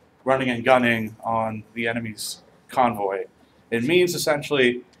basically running and gunning on the enemy's convoy. It means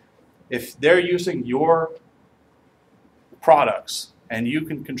essentially if they're using your products and you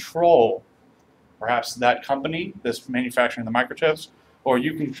can control perhaps that company that's manufacturing the microchips, or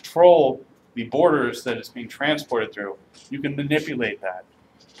you can control the borders that it's being transported through, you can manipulate that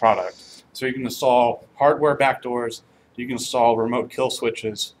product. So you can install hardware backdoors You can install remote kill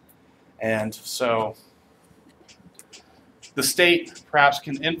switches. And so the state perhaps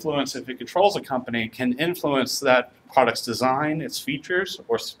can influence, if it controls a company, can influence that product's design, its features,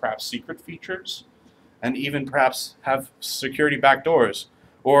 or perhaps secret features, and even perhaps have security backdoors,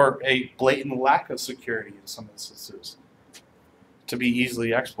 or a blatant lack of security in some instances to be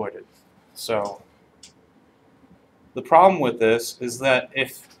easily exploited. So the problem with this is that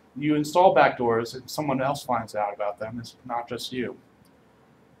if you install backdoors and someone else finds out about them, it's not just you.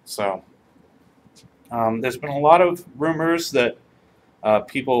 So there's been a lot of rumors that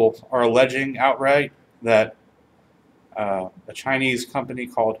people are alleging outright that a Chinese company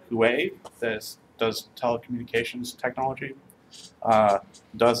called Huawei that does telecommunications technology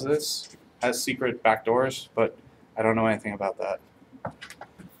does this, has secret backdoors, but I don't know anything about that.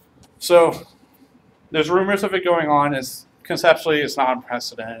 So there's rumors of it going on. Conceptually, it's not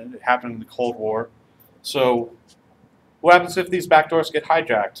unprecedented. It happened in the Cold War. So what happens if these backdoors get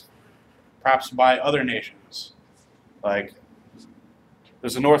hijacked, perhaps by other nations? Like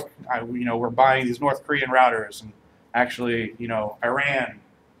there's a we're buying these North Korean routers, and actually, Iran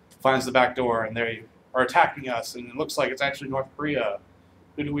finds the back door and they are attacking us, and it looks like it's actually North Korea.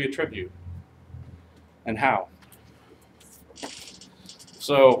 Who do we attribute? And how?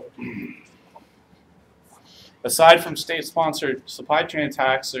 So, aside from state-sponsored supply chain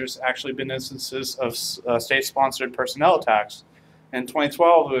attacks, there's actually been instances of state-sponsored personnel attacks. In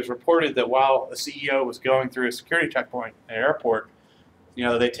 2012, it was reported that while a CEO was going through a security checkpoint at an airport,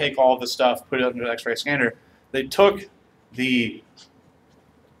 they take all of the stuff, put it under the X-ray scanner. They took the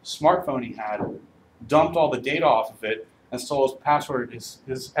smartphone he had, dumped all the data off of it, and stole his password,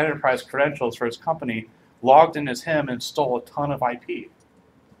 his enterprise credentials for his company, logged in as him, and stole a ton of IP.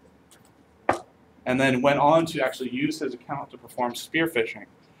 And then went on to actually use his account to perform spear phishing.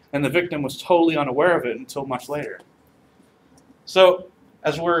 And the victim was totally unaware of it until much later. So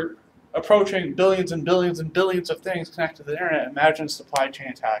as we're approaching billions and billions and billions of things connected to the internet, imagine supply chain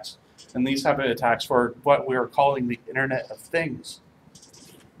attacks and these type of attacks for what we are calling the Internet of Things.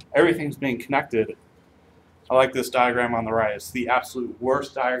 Everything's being connected. I like this diagram on the right. It's the absolute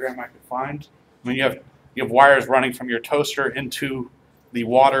worst diagram I could find. I mean, you have wires running from your toaster into the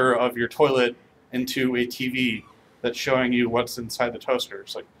water of your toilet into a TV that's showing you what's inside the toaster.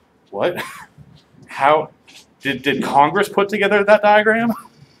 It's like, what? How did Congress put together that diagram?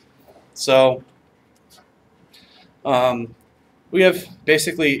 So we have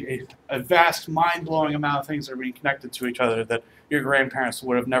basically a vast, mind-blowing amount of things that are being connected to each other that your grandparents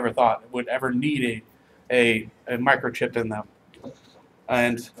would have never thought would ever need a microchip in them.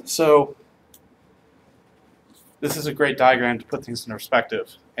 And so this is a great diagram to put things in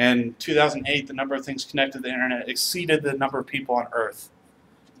perspective. In 2008, the number of things connected to the internet exceeded the number of people on Earth.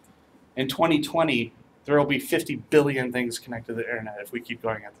 In 2020, there will be 50 billion things connected to the internet if we keep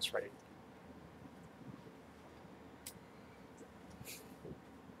going at this rate.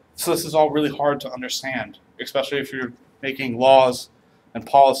 So this is all really hard to understand, especially if you're making laws and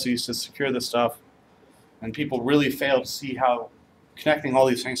policies to secure this stuff, and people really fail to see how connecting all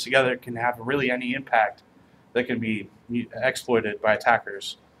these things together can have really any impact that can be exploited by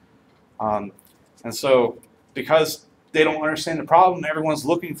attackers. And so because they don't understand the problem, everyone's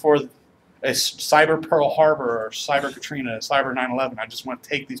looking for a cyber Pearl Harbor or cyber Katrina, cyber 9/11. I just want to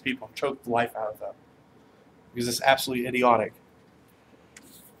take these people and choke the life out of them because it's absolutely idiotic.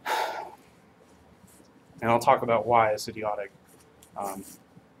 And I'll talk about why it's idiotic.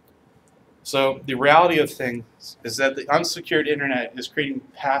 So the reality of things is that the unsecured internet is creating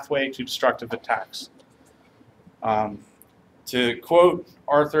a pathway to destructive attacks. To quote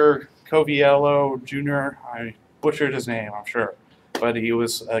Arthur Coviello Jr., I butchered his name, I'm sure, but he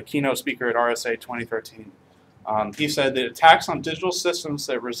was a keynote speaker at RSA 2013. He said that attacks on digital systems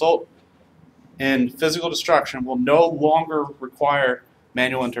that result in physical destruction will no longer require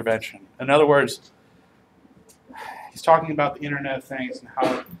manual intervention. In other words, he's talking about the Internet of Things and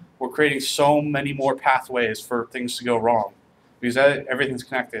how we're creating so many more pathways for things to go wrong because everything's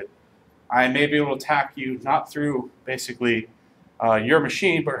connected. I may be able to attack you not through basically your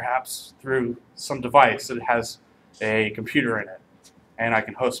machine, but perhaps through some device that has a computer in it. And I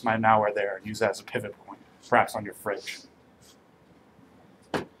can host my malware there and use that as a pivot point, perhaps on your fridge.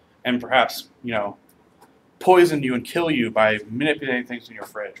 And perhaps, poison you and kill you by manipulating things in your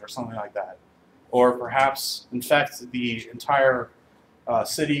fridge or something like that. Or perhaps infect the entire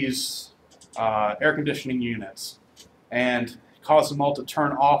city's air conditioning units and cause them all to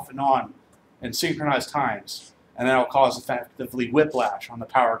turn off and on in synchronized times. And then it'll cause effectively whiplash on the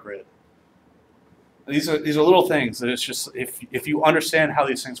power grid. These are little things that it's just, if you understand how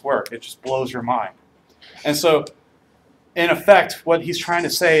these things work, it just blows your mind. And so in effect, what he's trying to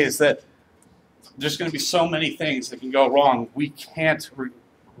say is that there's going to be so many things that can go wrong. We can't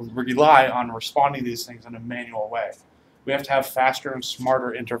rely on responding to these things in a manual way. We have to have faster and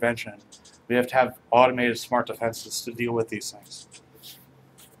smarter intervention. We have to have automated smart defenses to deal with these things.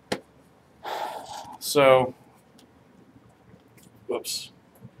 So, whoops.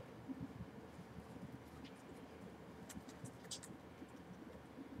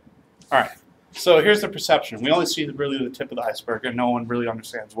 All right, so here's the perception. We only see really the tip of the iceberg, and no one really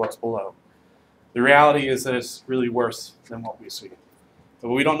understands what's below. The reality is that it's really worse than what we see. But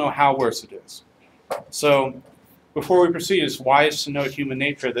we don't know how worse it is. So before we proceed, it's wise to know human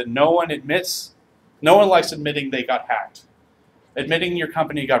nature that no one likes admitting they got hacked. Admitting your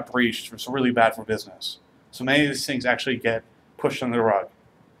company got breached was really bad for business. So many of these things actually get pushed under the rug.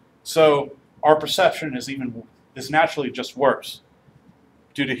 So our perception is naturally just worse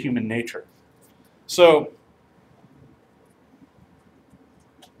due to human nature. So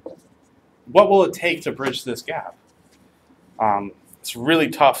what will it take to bridge this gap? It's a really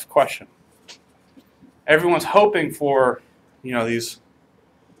tough question. Everyone's hoping for, these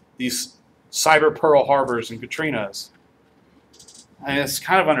cyber Pearl Harbors and Katrinas. And it's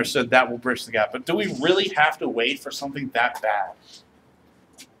kind of understood that will bridge the gap. But do we really have to wait for something that bad?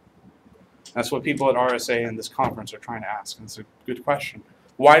 That's what people at RSA and this conference are trying to ask. And it's a good question.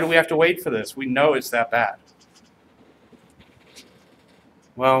 Why do we have to wait for this? We know it's that bad.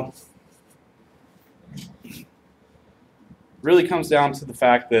 Well, really comes down to the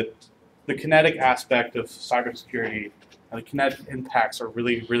fact that the kinetic aspect of cybersecurity and the kinetic impacts are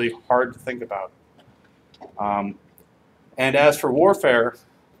really, really hard to think about. And as for warfare,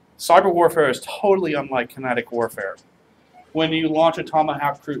 cyber warfare is totally unlike kinetic warfare. When you launch a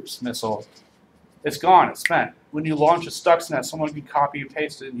Tomahawk cruise missile, it's gone, it's spent. When you launch a Stuxnet, someone can copy and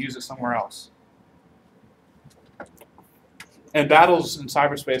paste it and use it somewhere else. And battles in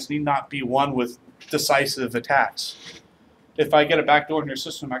cyberspace need not be won with decisive attacks. If I get a backdoor in your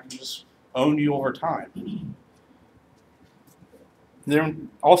system, I can just own you over time. There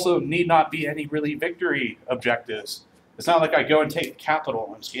also need not be any really victory objectives. It's not like I go and take the capital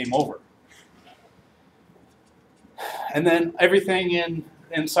and it's game over. And then everything in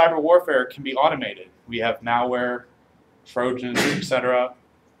cyber warfare can be automated. We have malware, Trojans, etc.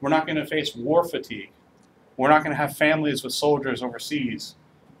 We're not going to face war fatigue. We're not going to have families with soldiers overseas,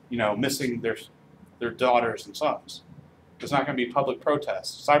 missing their daughters and sons. There's not going to be public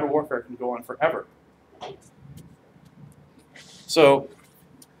protests. Cyber warfare can go on forever. So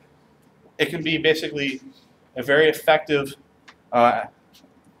it can be basically a very effective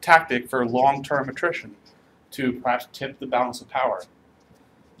tactic for long-term attrition to perhaps tip the balance of power.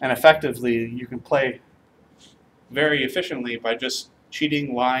 And effectively, you can play very efficiently by just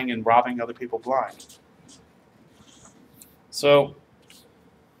cheating, lying, and robbing other people blind. So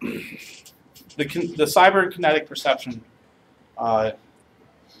the cyber and kinetic perception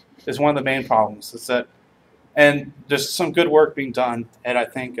is one of the main problems. And there's some good work being done at, I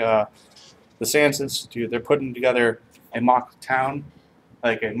think, the SANS Institute. They're putting together a mock town,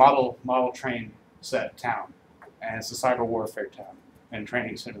 like a model train set town. And it's a cyber warfare town and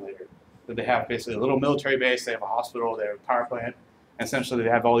training simulator. That they have basically a little military base, they have a hospital, they have a power plant, and essentially they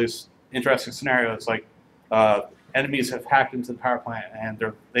have all these interesting scenarios like enemies have hacked into the power plant and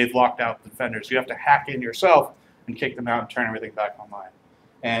they've locked out the defenders. You have to hack in yourself and kick them out and turn everything back online.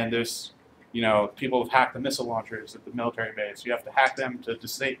 And there's, people have hacked the missile launchers at the military base. You have to hack them to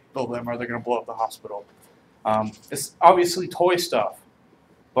disable them or they're going to blow up the hospital. It's obviously toy stuff,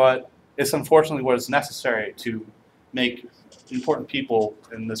 but it's unfortunately what is necessary to make important people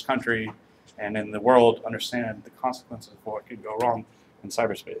in this country and in the world understand the consequences of what can go wrong in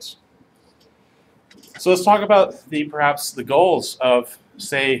cyberspace. So let's talk about perhaps the goals of,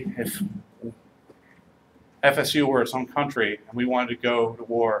 say, if FSU were its own country and we wanted to go to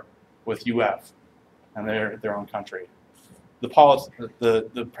war with UF and their own country. Perhaps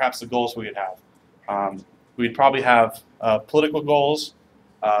the goals we would have. We'd probably have political goals.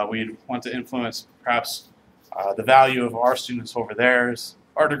 We'd want to influence perhaps the value of our students over theirs.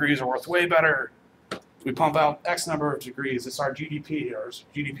 Our degrees are worth way better. We pump out X number of degrees. It's our GDP. Our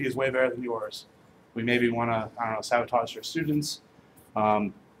GDP is way better than yours. We maybe want to, sabotage your students.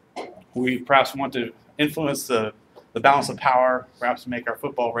 We perhaps want to influence the balance of power, perhaps make our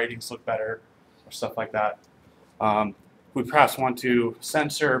football ratings look better, or stuff like that. We perhaps want to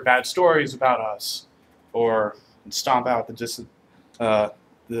censor bad stories about us, or stomp out the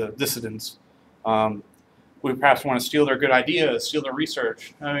dissidents. We perhaps want to steal their good ideas, steal their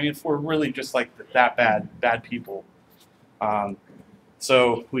research. I mean, if we're really just like that bad people.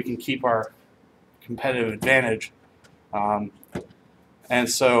 So we can keep our competitive advantage And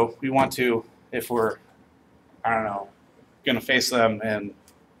so we want to, if we're, I don't know, going to face them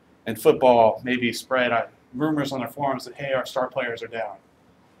in football, maybe spread rumors on their forums that, hey, our star players are down.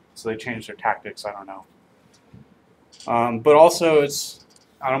 So they change their tactics, I don't know. But also it's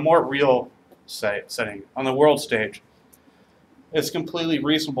on a more real setting, on the world stage. It's completely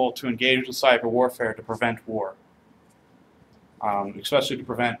reasonable to engage in cyber warfare to prevent war, especially to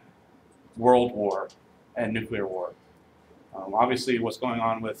prevent world war and nuclear war. Obviously, what's going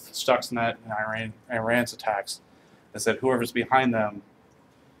on with Stuxnet and Iran's attacks is that whoever's behind them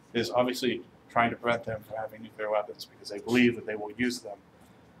is obviously trying to prevent them from having nuclear weapons because they believe that they will use them.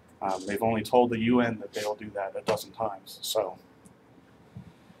 They've only told the UN that they will do that a dozen times. So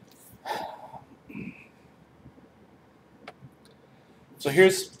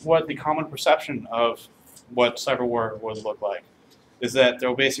here's what the common perception of what cyber war would look like, is that there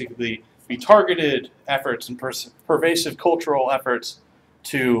will basically be targeted efforts and pervasive cultural efforts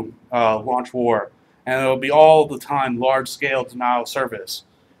to launch war. And it will be all the time large-scale denial of service.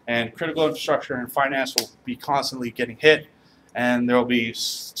 And critical infrastructure and finance will be constantly getting hit, and there will be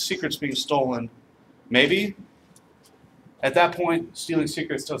secrets being stolen. Maybe. At that point, stealing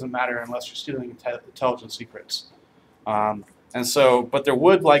secrets doesn't matter unless you're stealing intelligence secrets. But there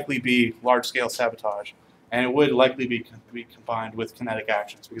would likely be large-scale sabotage, and it would likely be combined with kinetic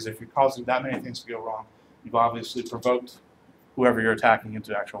actions, because if you're causing that many things to go wrong, you've obviously provoked whoever you're attacking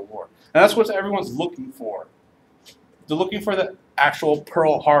into actual war. And that's what everyone's looking for. They're looking for the actual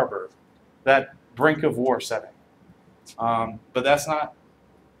Pearl Harbor, that brink of war setting. But that's not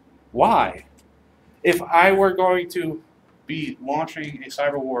why. If I were going to be launching a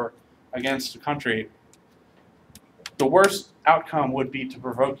cyber war against a country, the worst outcome would be to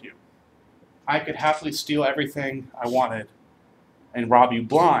provoke you. I could happily steal everything I wanted and rob you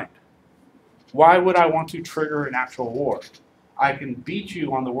blind. Why would I want to trigger an actual war? I can beat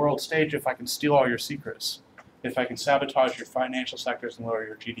you on the world stage if I can steal all your secrets, if I can sabotage your financial sectors and lower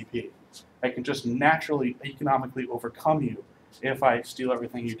your GDP. I can just naturally, economically overcome you if I steal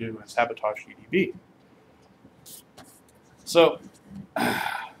everything you do and sabotage GDP. So,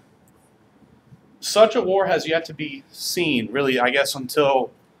 such a war has yet to be seen, really, I guess,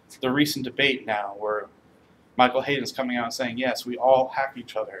 until the recent debate now, where Michael Hayden's coming out and saying, yes, we all hack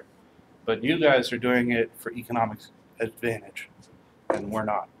each other, but you guys are doing it for economic advantage, and we're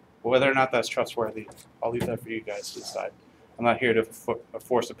not. Whether or not that's trustworthy, I'll leave that for you guys to decide. I'm not here to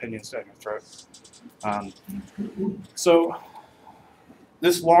force opinions down your throat. So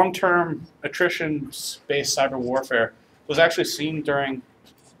this long-term attrition-based cyber warfare was actually seen during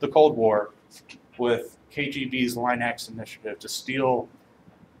the Cold War with KGB's Line X initiative to steal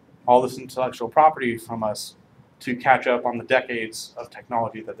all this intellectual property from us to catch up on the decades of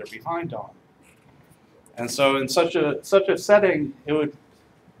technology that they're behind on. And so in such a setting,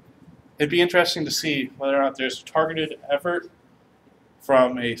 it'd be interesting to see whether or not there's targeted effort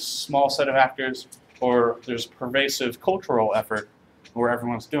from a small set of actors, or there's pervasive cultural effort where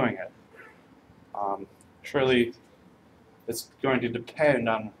everyone's doing it. Surely it's going to depend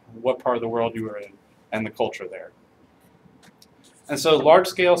on what part of the world you are in and the culture there. And so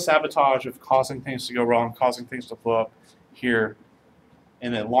large-scale sabotage of causing things to go wrong, causing things to blow up here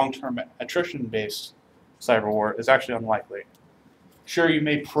in a long-term attrition-based cyber war is actually unlikely. Sure, you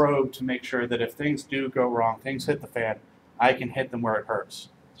may probe to make sure that if things do go wrong, things hit the fan, I can hit them where it hurts.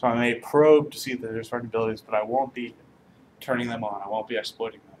 So I may probe to see that there's vulnerabilities, but I won't be turning them on. I won't be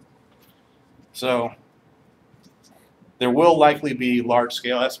exploiting them. So there will likely be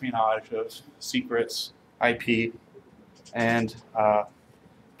large-scale espionage of secrets, IP, and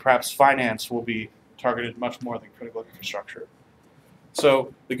perhaps finance will be targeted much more than critical infrastructure.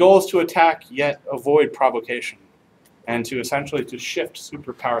 So the goal is to attack yet avoid provocation, and to essentially to shift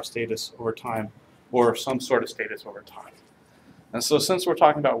superpower status over time, or some sort of status over time. And so since we're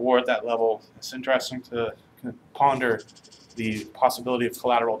talking about war at that level, it's interesting to ponder the possibility of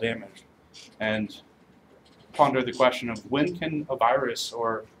collateral damage and ponder the question of when can a virus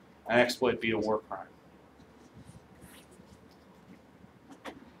or an exploit be a war crime?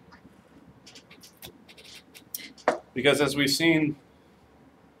 Because as we've seen,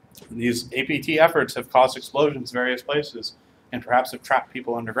 these APT efforts have caused explosions in various places and perhaps have trapped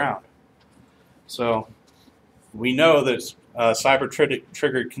people underground. So we know that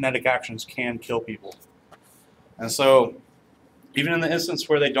cyber-triggered kinetic actions can kill people. And so even in the instance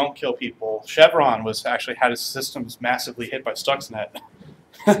where they don't kill people, Chevron actually had its systems massively hit by Stuxnet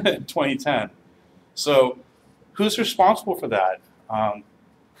in 2010. So who's responsible for that?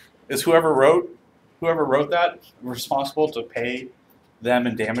 Is whoever wrote that responsible to pay them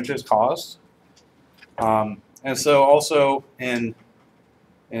in damages caused? And so also in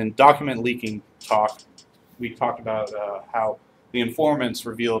document leaking talk, we talked about how the informants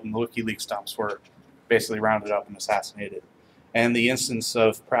revealed in the WikiLeaks dumps were basically rounded up and assassinated. And the instance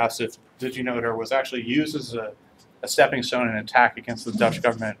of perhaps if DigiNotar was actually used as a stepping stone in an attack against the Dutch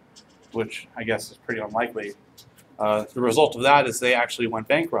government, which I guess is pretty unlikely, the result of that is they actually went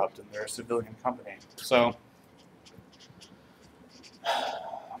bankrupt and they're a civilian company. So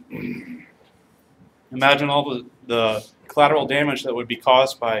imagine all the collateral damage that would be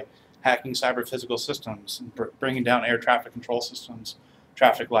caused by hacking cyber-physical systems, bringing down air traffic control systems,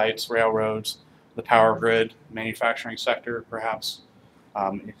 traffic lights, railroads, the power grid, manufacturing sector, perhaps,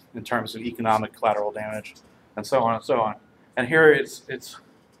 in terms of economic collateral damage, and so on and so on. And here it's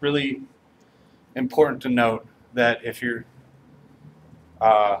really important to note that if you're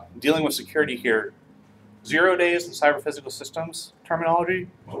dealing with security here, 0 days in cyber-physical systems terminology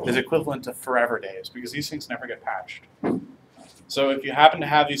is equivalent to forever days, because these things never get patched. So if you happen to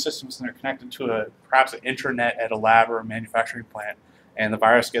have these systems and they're connected to perhaps an intranet at a lab or a manufacturing plant, and the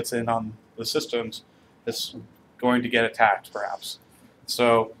virus gets in on the systems, it's going to get attacked, perhaps.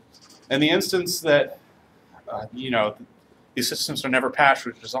 So in the instance that these systems are never patched,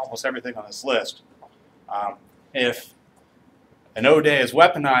 which is almost everything on this list, if an O-Day is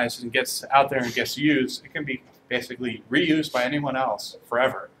weaponized and gets out there and gets used, it can be basically reused by anyone else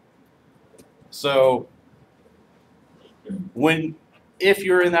forever. So if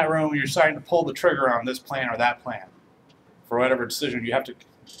you're in that room and you're deciding to pull the trigger on this plan or that plan, for whatever decision, you have to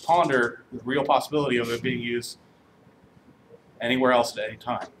ponder the real possibility of it being used anywhere else at any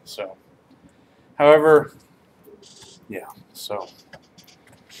time. So, however, yeah, so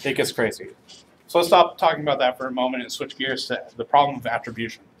it gets crazy. So let's stop talking about that for a moment and switch gears to the problem of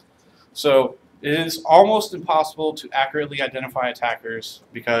attribution. So it is almost impossible to accurately identify attackers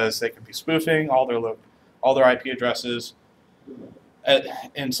because they can be spoofing all their IP addresses.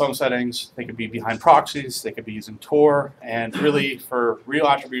 In some settings, they could be behind proxies, they could be using Tor, and really for real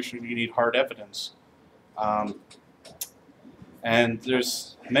attribution, you need hard evidence. And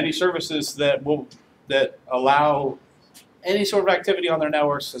there's many services that allow any sort of activity on their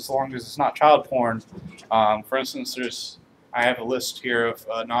networks as long as it's not child porn. For instance, I have a list here of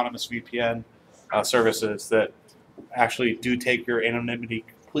anonymous VPN services that actually do take your anonymity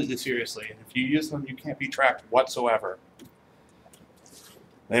completely seriously. And if you use them, you can't be tracked whatsoever.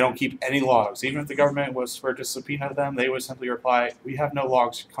 They don't keep any logs. Even if the government was to subpoena them, they would simply reply, "We have no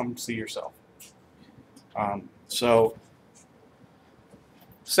logs, come see yourself." So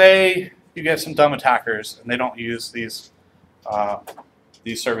say you get some dumb attackers and they don't use these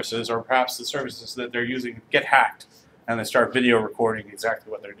services, or perhaps the services that they're using get hacked and they start video recording exactly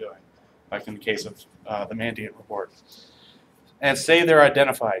what they're doing, like in the case of the Mandiant report. And say they're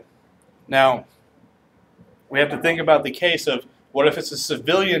identified. Now, we have to think about the case of what if it's a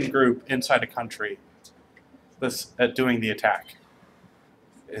civilian group inside a country that's doing the attack?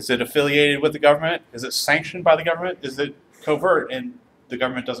 Is it affiliated with the government? Is it sanctioned by the government? Is it covert and the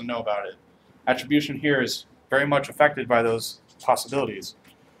government doesn't know about it? Attribution here is very much affected by those possibilities.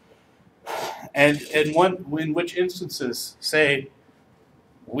 And in which instances, say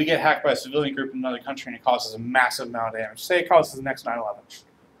we get hacked by a civilian group in another country and it causes a massive amount of damage. Say it causes the next 9/11.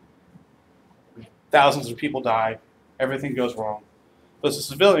 Thousands of people die. Everything goes wrong. But it's a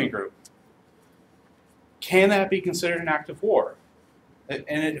civilian group. Can that be considered an act of war? And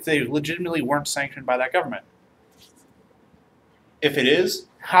if they legitimately weren't sanctioned by that government? If it is,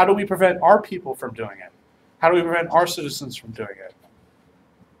 how do we prevent our people from doing it? How do we prevent our citizens from doing it?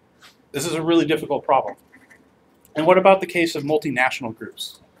 This is a really difficult problem. And what about the case of multinational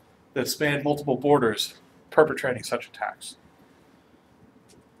groups that span multiple borders perpetrating such attacks?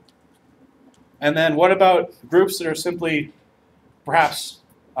 And then what about groups that are simply perhaps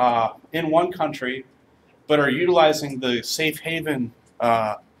in one country but are utilizing the safe haven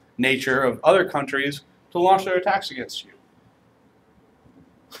nature of other countries to launch their attacks against you?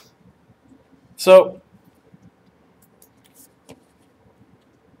 So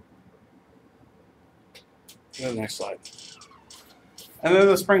go to the next slide. And then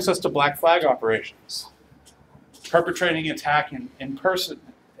this brings us to black flag operations. Perpetrating attack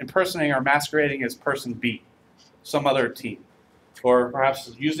impersonating or masquerading as person B, some other team. Or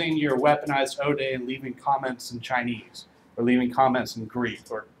perhaps using your weaponized O-Day and leaving comments in Chinese, or leaving comments in Greek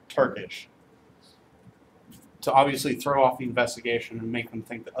or Turkish, to obviously throw off the investigation and make them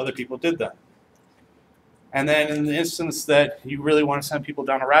think that other people did that. And then in the instance that you really want to send people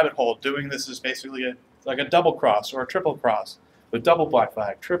down a rabbit hole, doing this is basically like a double cross or a triple cross with double black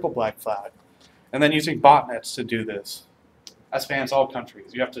flag, triple black flag. And then using botnets to do this. That spans all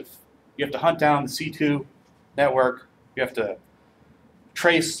countries. You have to hunt down the C2 network. You have to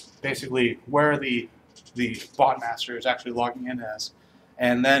trace basically where the bot master is actually logging in as.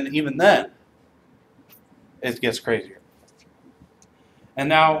 And then even then, it gets crazier. And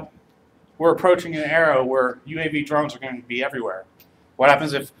now we're approaching an era where UAV drones are going to be everywhere. What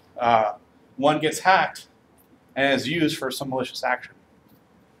happens if one gets hacked and is used for some malicious action?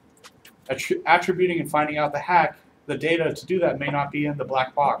 Attributing and finding out the hack, the data to do that may not be in the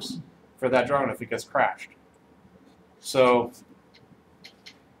black box for that drone if it gets crashed. So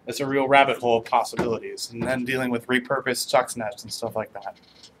it's a real rabbit hole of possibilities. And then dealing with repurposed Stuxnets and stuff like that.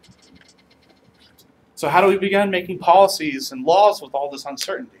 So how do we begin making policies and laws with all this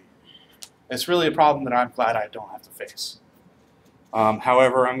uncertainty? It's really a problem that I'm glad I don't have to face.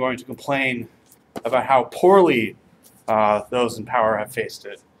 However, I'm going to complain about how poorly those in power have faced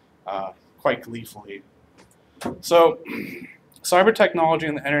it, quite gleefully. So, cyber technology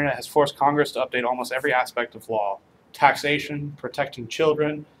and the internet has forced Congress to update almost every aspect of law. Taxation, protecting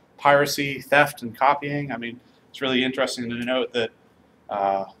children, piracy, theft, and copying. I mean, it's really interesting to note that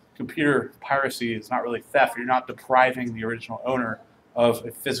computer piracy is not really theft. You're not depriving the original owner of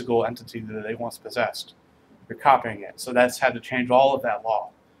a physical entity that they once possessed. You're copying it. So that's had to change all of that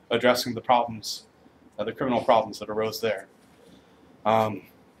law, addressing the problems, the criminal problems that arose there. And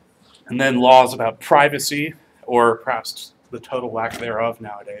then laws about privacy, or perhaps the total lack thereof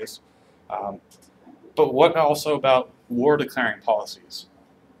nowadays. But what also about war declaring policies?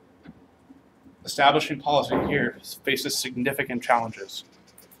 Establishing policy here faces significant challenges.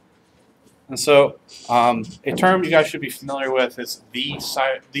 And so a term you guys should be familiar with is the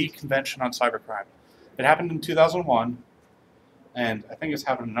Convention on Cybercrime. It happened in 2001, and I think it's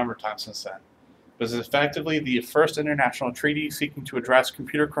happened a number of times since then. It was effectively the first international treaty seeking to address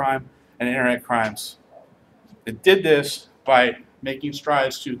computer crime and internet crimes. It did this by making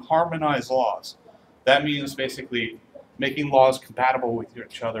strides to harmonize laws. That means basically making laws compatible with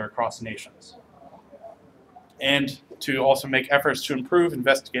each other across nations. And to also make efforts to improve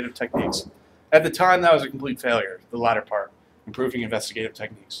investigative techniques. At the time, that was a complete failure, the latter part, improving investigative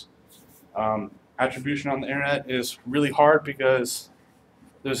techniques. Attribution on the internet is really hard because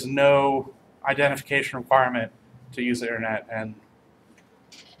there's no identification requirement to use the internet, and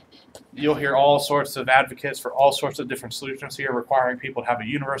you'll hear all sorts of advocates for all sorts of different solutions here, requiring people to have a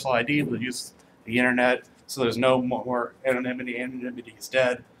universal ID to use the internet, so there's no more anonymity. Anonymity is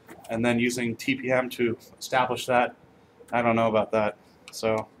dead, and then using TPM to establish that. I don't know about that.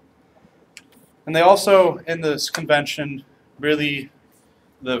 So, and they also, in this convention, really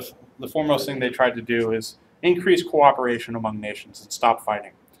the foremost thing they tried to do is increase cooperation among nations and stop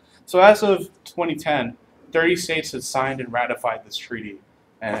fighting. So as of 2010, 30 states had signed and ratified this treaty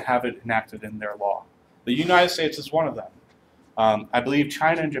and have it enacted in their law. The United States is one of them. I believe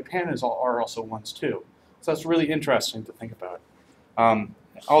China and Japan are also ones too. So that's really interesting to think about.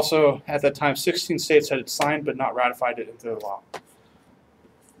 Also, at that time, 16 states had signed but not ratified it into their law.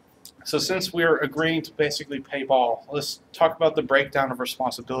 So since we're agreeing to basically pay ball, let's talk about the breakdown of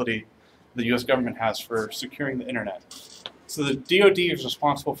responsibility the U.S. government has for securing the internet. So the DoD is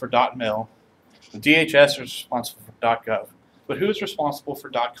responsible for .mil, the DHS is responsible for .gov, but who is responsible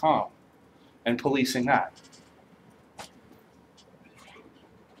for .com and policing that?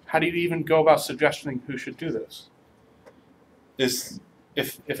 How do you even go about suggesting who should do this?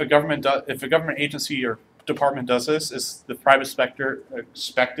 If a government agency or department does this, is the private sector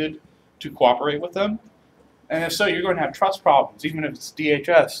expected to cooperate with them? And if so, you're going to have trust problems, even if it's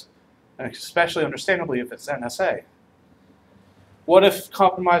DHS, and especially understandably if it's NSA. What if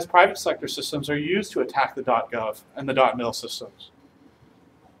compromised private sector systems are used to attack the .gov and the .mil systems?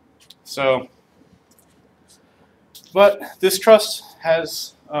 So, but this trust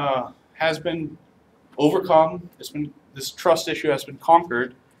has been overcome. This trust issue has been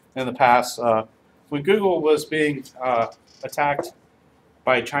conquered in the past. When Google was being attacked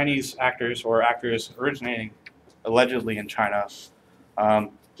by Chinese actors, or actors originating allegedly in China,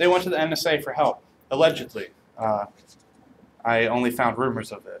 they went to the NSA for help, allegedly. I only found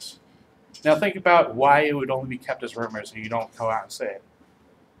rumors of this. Now think about why it would only be kept as rumors and you don't go out and say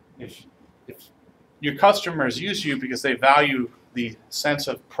it. If your customers use you because they value the sense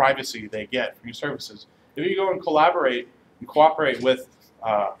of privacy they get from your services, if you go and collaborate and cooperate with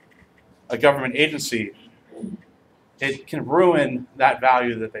a government agency, it can ruin that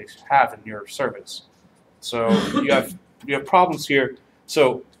value that they have in your service. So you have problems here.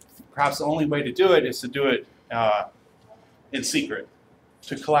 So perhaps the only way to do it is to do it in secret,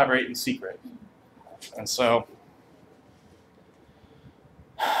 to collaborate in secret. And so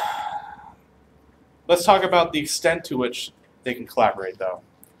let's talk about the extent to which they can collaborate, though.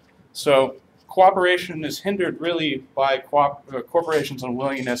 So cooperation is hindered really by corporations'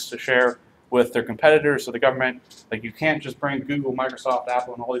 unwillingness to share with their competitors or the government. Like, you can't just bring Google, Microsoft,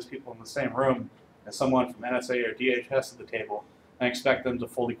 Apple, and all these people in the same room as someone from NSA or DHS at the table and expect them to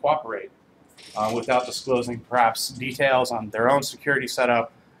fully cooperate without disclosing perhaps details on their own security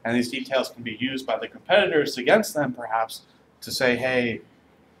setup. And these details can be used by the competitors against them, perhaps, to say, hey,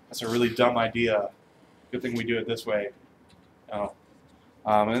 that's a really dumb idea. Good thing we do it this way.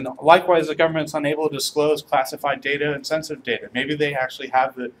 And likewise, the government's unable to disclose classified data and sensitive data. Maybe they actually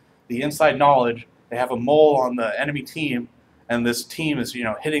have the inside knowledge. They have a mole on the enemy team, and this team is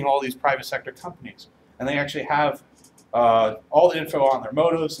hitting all these private sector companies. And they actually have all the info on their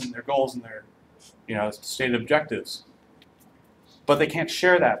motives and their goals and their stated objectives. But they can't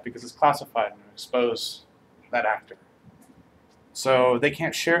share that because it's classified and expose that actor. So they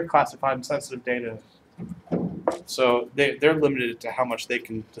can't share classified and sensitive data. So they're limited to how much they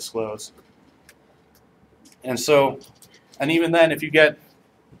can disclose. And even then, if you get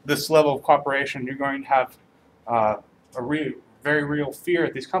this level of cooperation, you're going to have a very real fear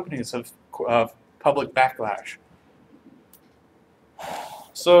at these companies of public backlash.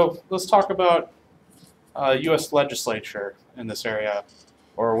 So let's talk about U.S. legislature in this area,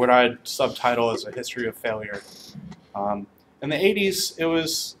 or what I'd subtitle as a history of failure. In the 80s, it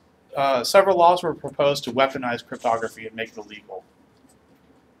was several laws were proposed to weaponize cryptography and make it illegal.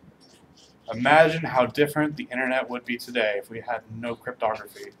 Imagine how different the internet would be today if we had no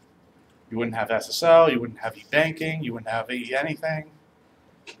cryptography. You wouldn't have SSL, you wouldn't have e-banking, you wouldn't have anything.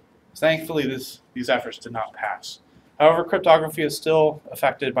 Thankfully, these efforts did not pass. However, cryptography is still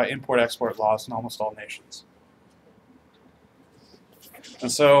affected by import-export laws in almost all nations.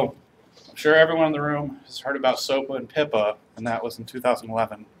 And so, I'm sure everyone in the room has heard about SOPA and PIPA, and that was in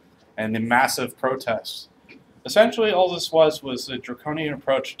 2011, and the massive protests. Essentially, all this was a draconian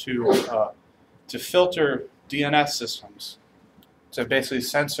approach to filter DNS systems, to basically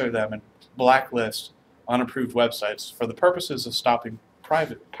censor them and blacklist unapproved websites for the purposes of stopping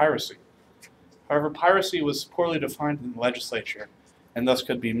piracy. However, piracy was poorly defined in the legislature and thus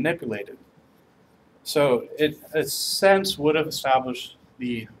could be manipulated. So it, in a sense, would have established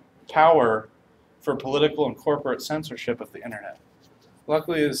the power for political and corporate censorship of the internet.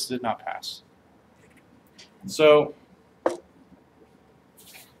 Luckily, this did not pass. So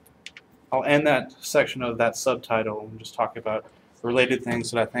I'll end that section of that subtitle and just talk about related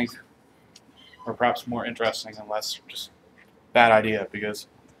things that I think are perhaps more interesting and less just bad idea, because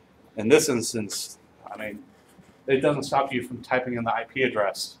in this instance, I mean, it doesn't stop you from typing in the IP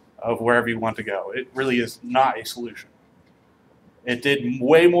address of wherever you want to go. It really is not a solution. It did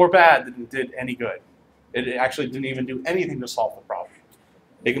way more bad than it did any good. It actually didn't even do anything to solve the problem.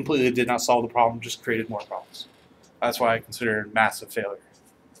 It completely did not solve the problem, just created more problems. That's why I consider it a massive failure.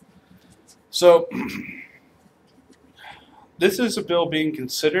 So, this is a bill being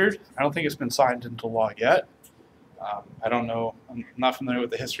considered. I don't think it's been signed into law yet. I don't know, I'm not familiar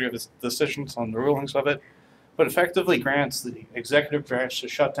with the history of its decisions on the rulings of it, but effectively grants the executive branch to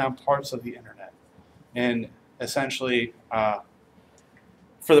shut down parts of the internet and essentially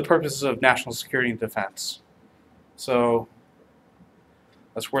for the purposes of national security and defense. So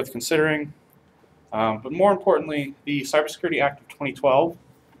that's worth considering. But more importantly, the Cybersecurity Act of 2012,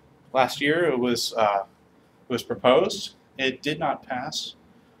 last year it was proposed. It did not pass.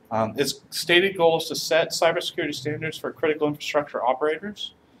 Its stated goal is to set cybersecurity standards for critical infrastructure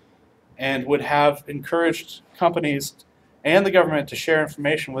operators and would have encouraged companies and the government to share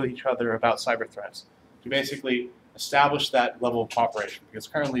information with each other about cyber threats, to basically establish that level of cooperation, because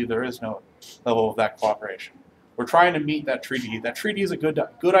currently there is no level of that cooperation. We're trying to meet that treaty. That treaty is a good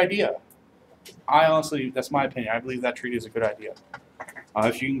idea. I honestly, that's my opinion, I believe that treaty is a good idea.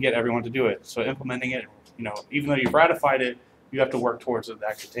 If you can get everyone to do it. So implementing it, even though you've ratified it, you have to work towards it.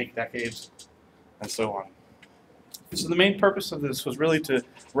 That could take decades, and so on. So the main purpose of this was really to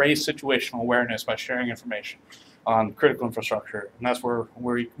raise situational awareness by sharing information on critical infrastructure, and that's where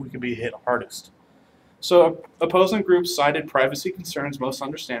we can be hit hardest. So opposing groups cited privacy concerns, most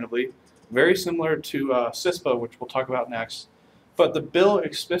understandably, very similar to CISPA, which we'll talk about next, but the bill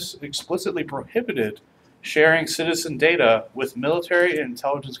explicitly prohibited sharing citizen data with military and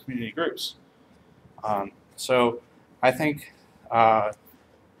intelligence community groups. So I think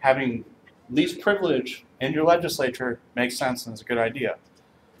having least privilege in your legislature makes sense and is a good idea.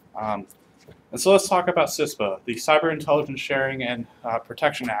 And so let's talk about CISPA, the Cyber Intelligence Sharing and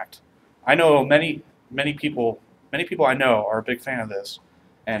Protection Act. I know many people I know are a big fan of this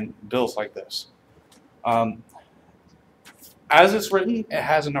and bills like this. As it's written, it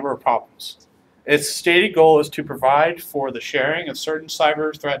has a number of problems. Its stated goal is to provide for the sharing of certain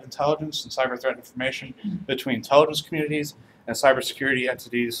cyber threat intelligence and cyber threat information between intelligence communities and cybersecurity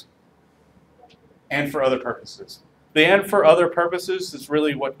entities, and for other purposes. The "and for other purposes" is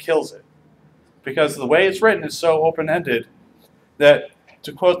really what kills it, because the way it's written is so open-ended that,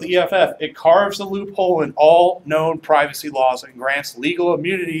 to quote the EFF, it carves a loophole in all known privacy laws and grants legal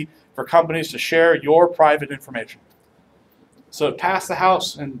immunity for companies to share your private information. So it passed the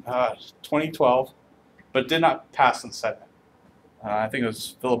House in 2012, but did not pass in the Senate. I think it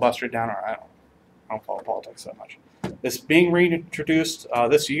was filibustered down, or I don't follow politics that much. It's being reintroduced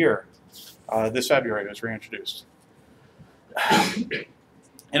this year. This February it was reintroduced.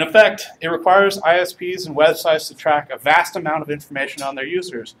 In effect, it requires ISPs and websites to track a vast amount of information on their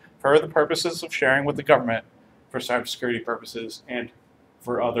users for the purposes of sharing with the government, for cybersecurity purposes, and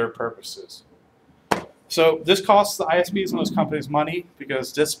for other purposes. So this costs the ISPs and those companies money,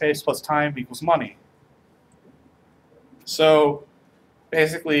 because disk space plus time equals money. So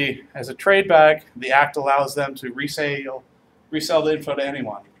basically, as a trade bag, the Act allows them to resell the info to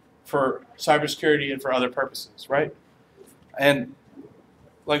anyone for cybersecurity and for other purposes, right? And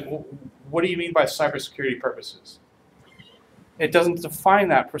like, what do you mean by cybersecurity purposes? It doesn't define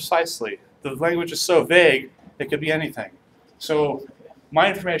that precisely. The language is so vague, it could be anything. So my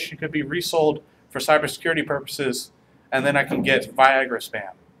information could be resold for cybersecurity purposes, and then I can get Viagra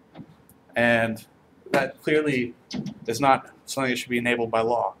spam. And that clearly is not something that should be enabled by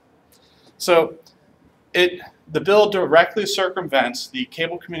law. So the bill directly circumvents the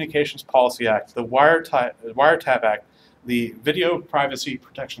Cable Communications Policy Act, the Wiretap Act, the Video Privacy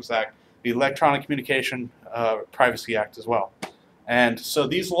Protections Act, the Electronic Communication Privacy Act as well. And so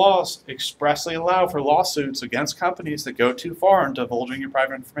these laws expressly allow for lawsuits against companies that go too far in divulging your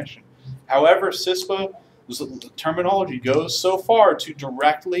private information. However, CISPA, the terminology, goes so far to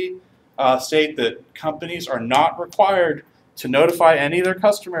directly state that companies are not required to notify any of their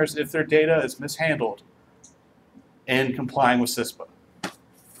customers if their data is mishandled in complying with CISPA.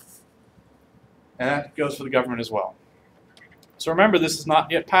 And that goes for the government as well. So remember, this is not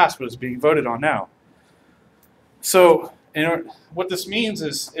yet passed, but it's being voted on now. So what this means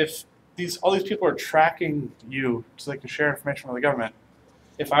is, if all these people are tracking you so they can share information with the government,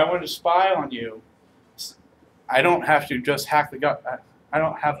 if I want to spy on you, I don't have to just hack the government. I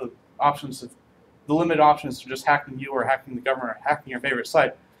don't have the options the limited options to just hacking you or hacking the government or hacking your favorite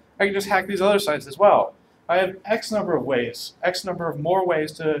site. I can just hack these other sites as well. I have X number of ways, X number of more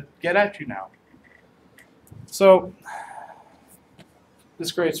ways to get at you now. So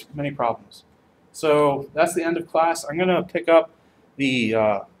this creates many problems. So that's the end of class. I'm going to pick up the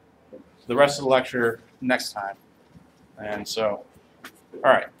rest of the lecture next time. And so,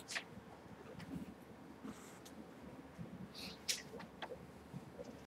 all right.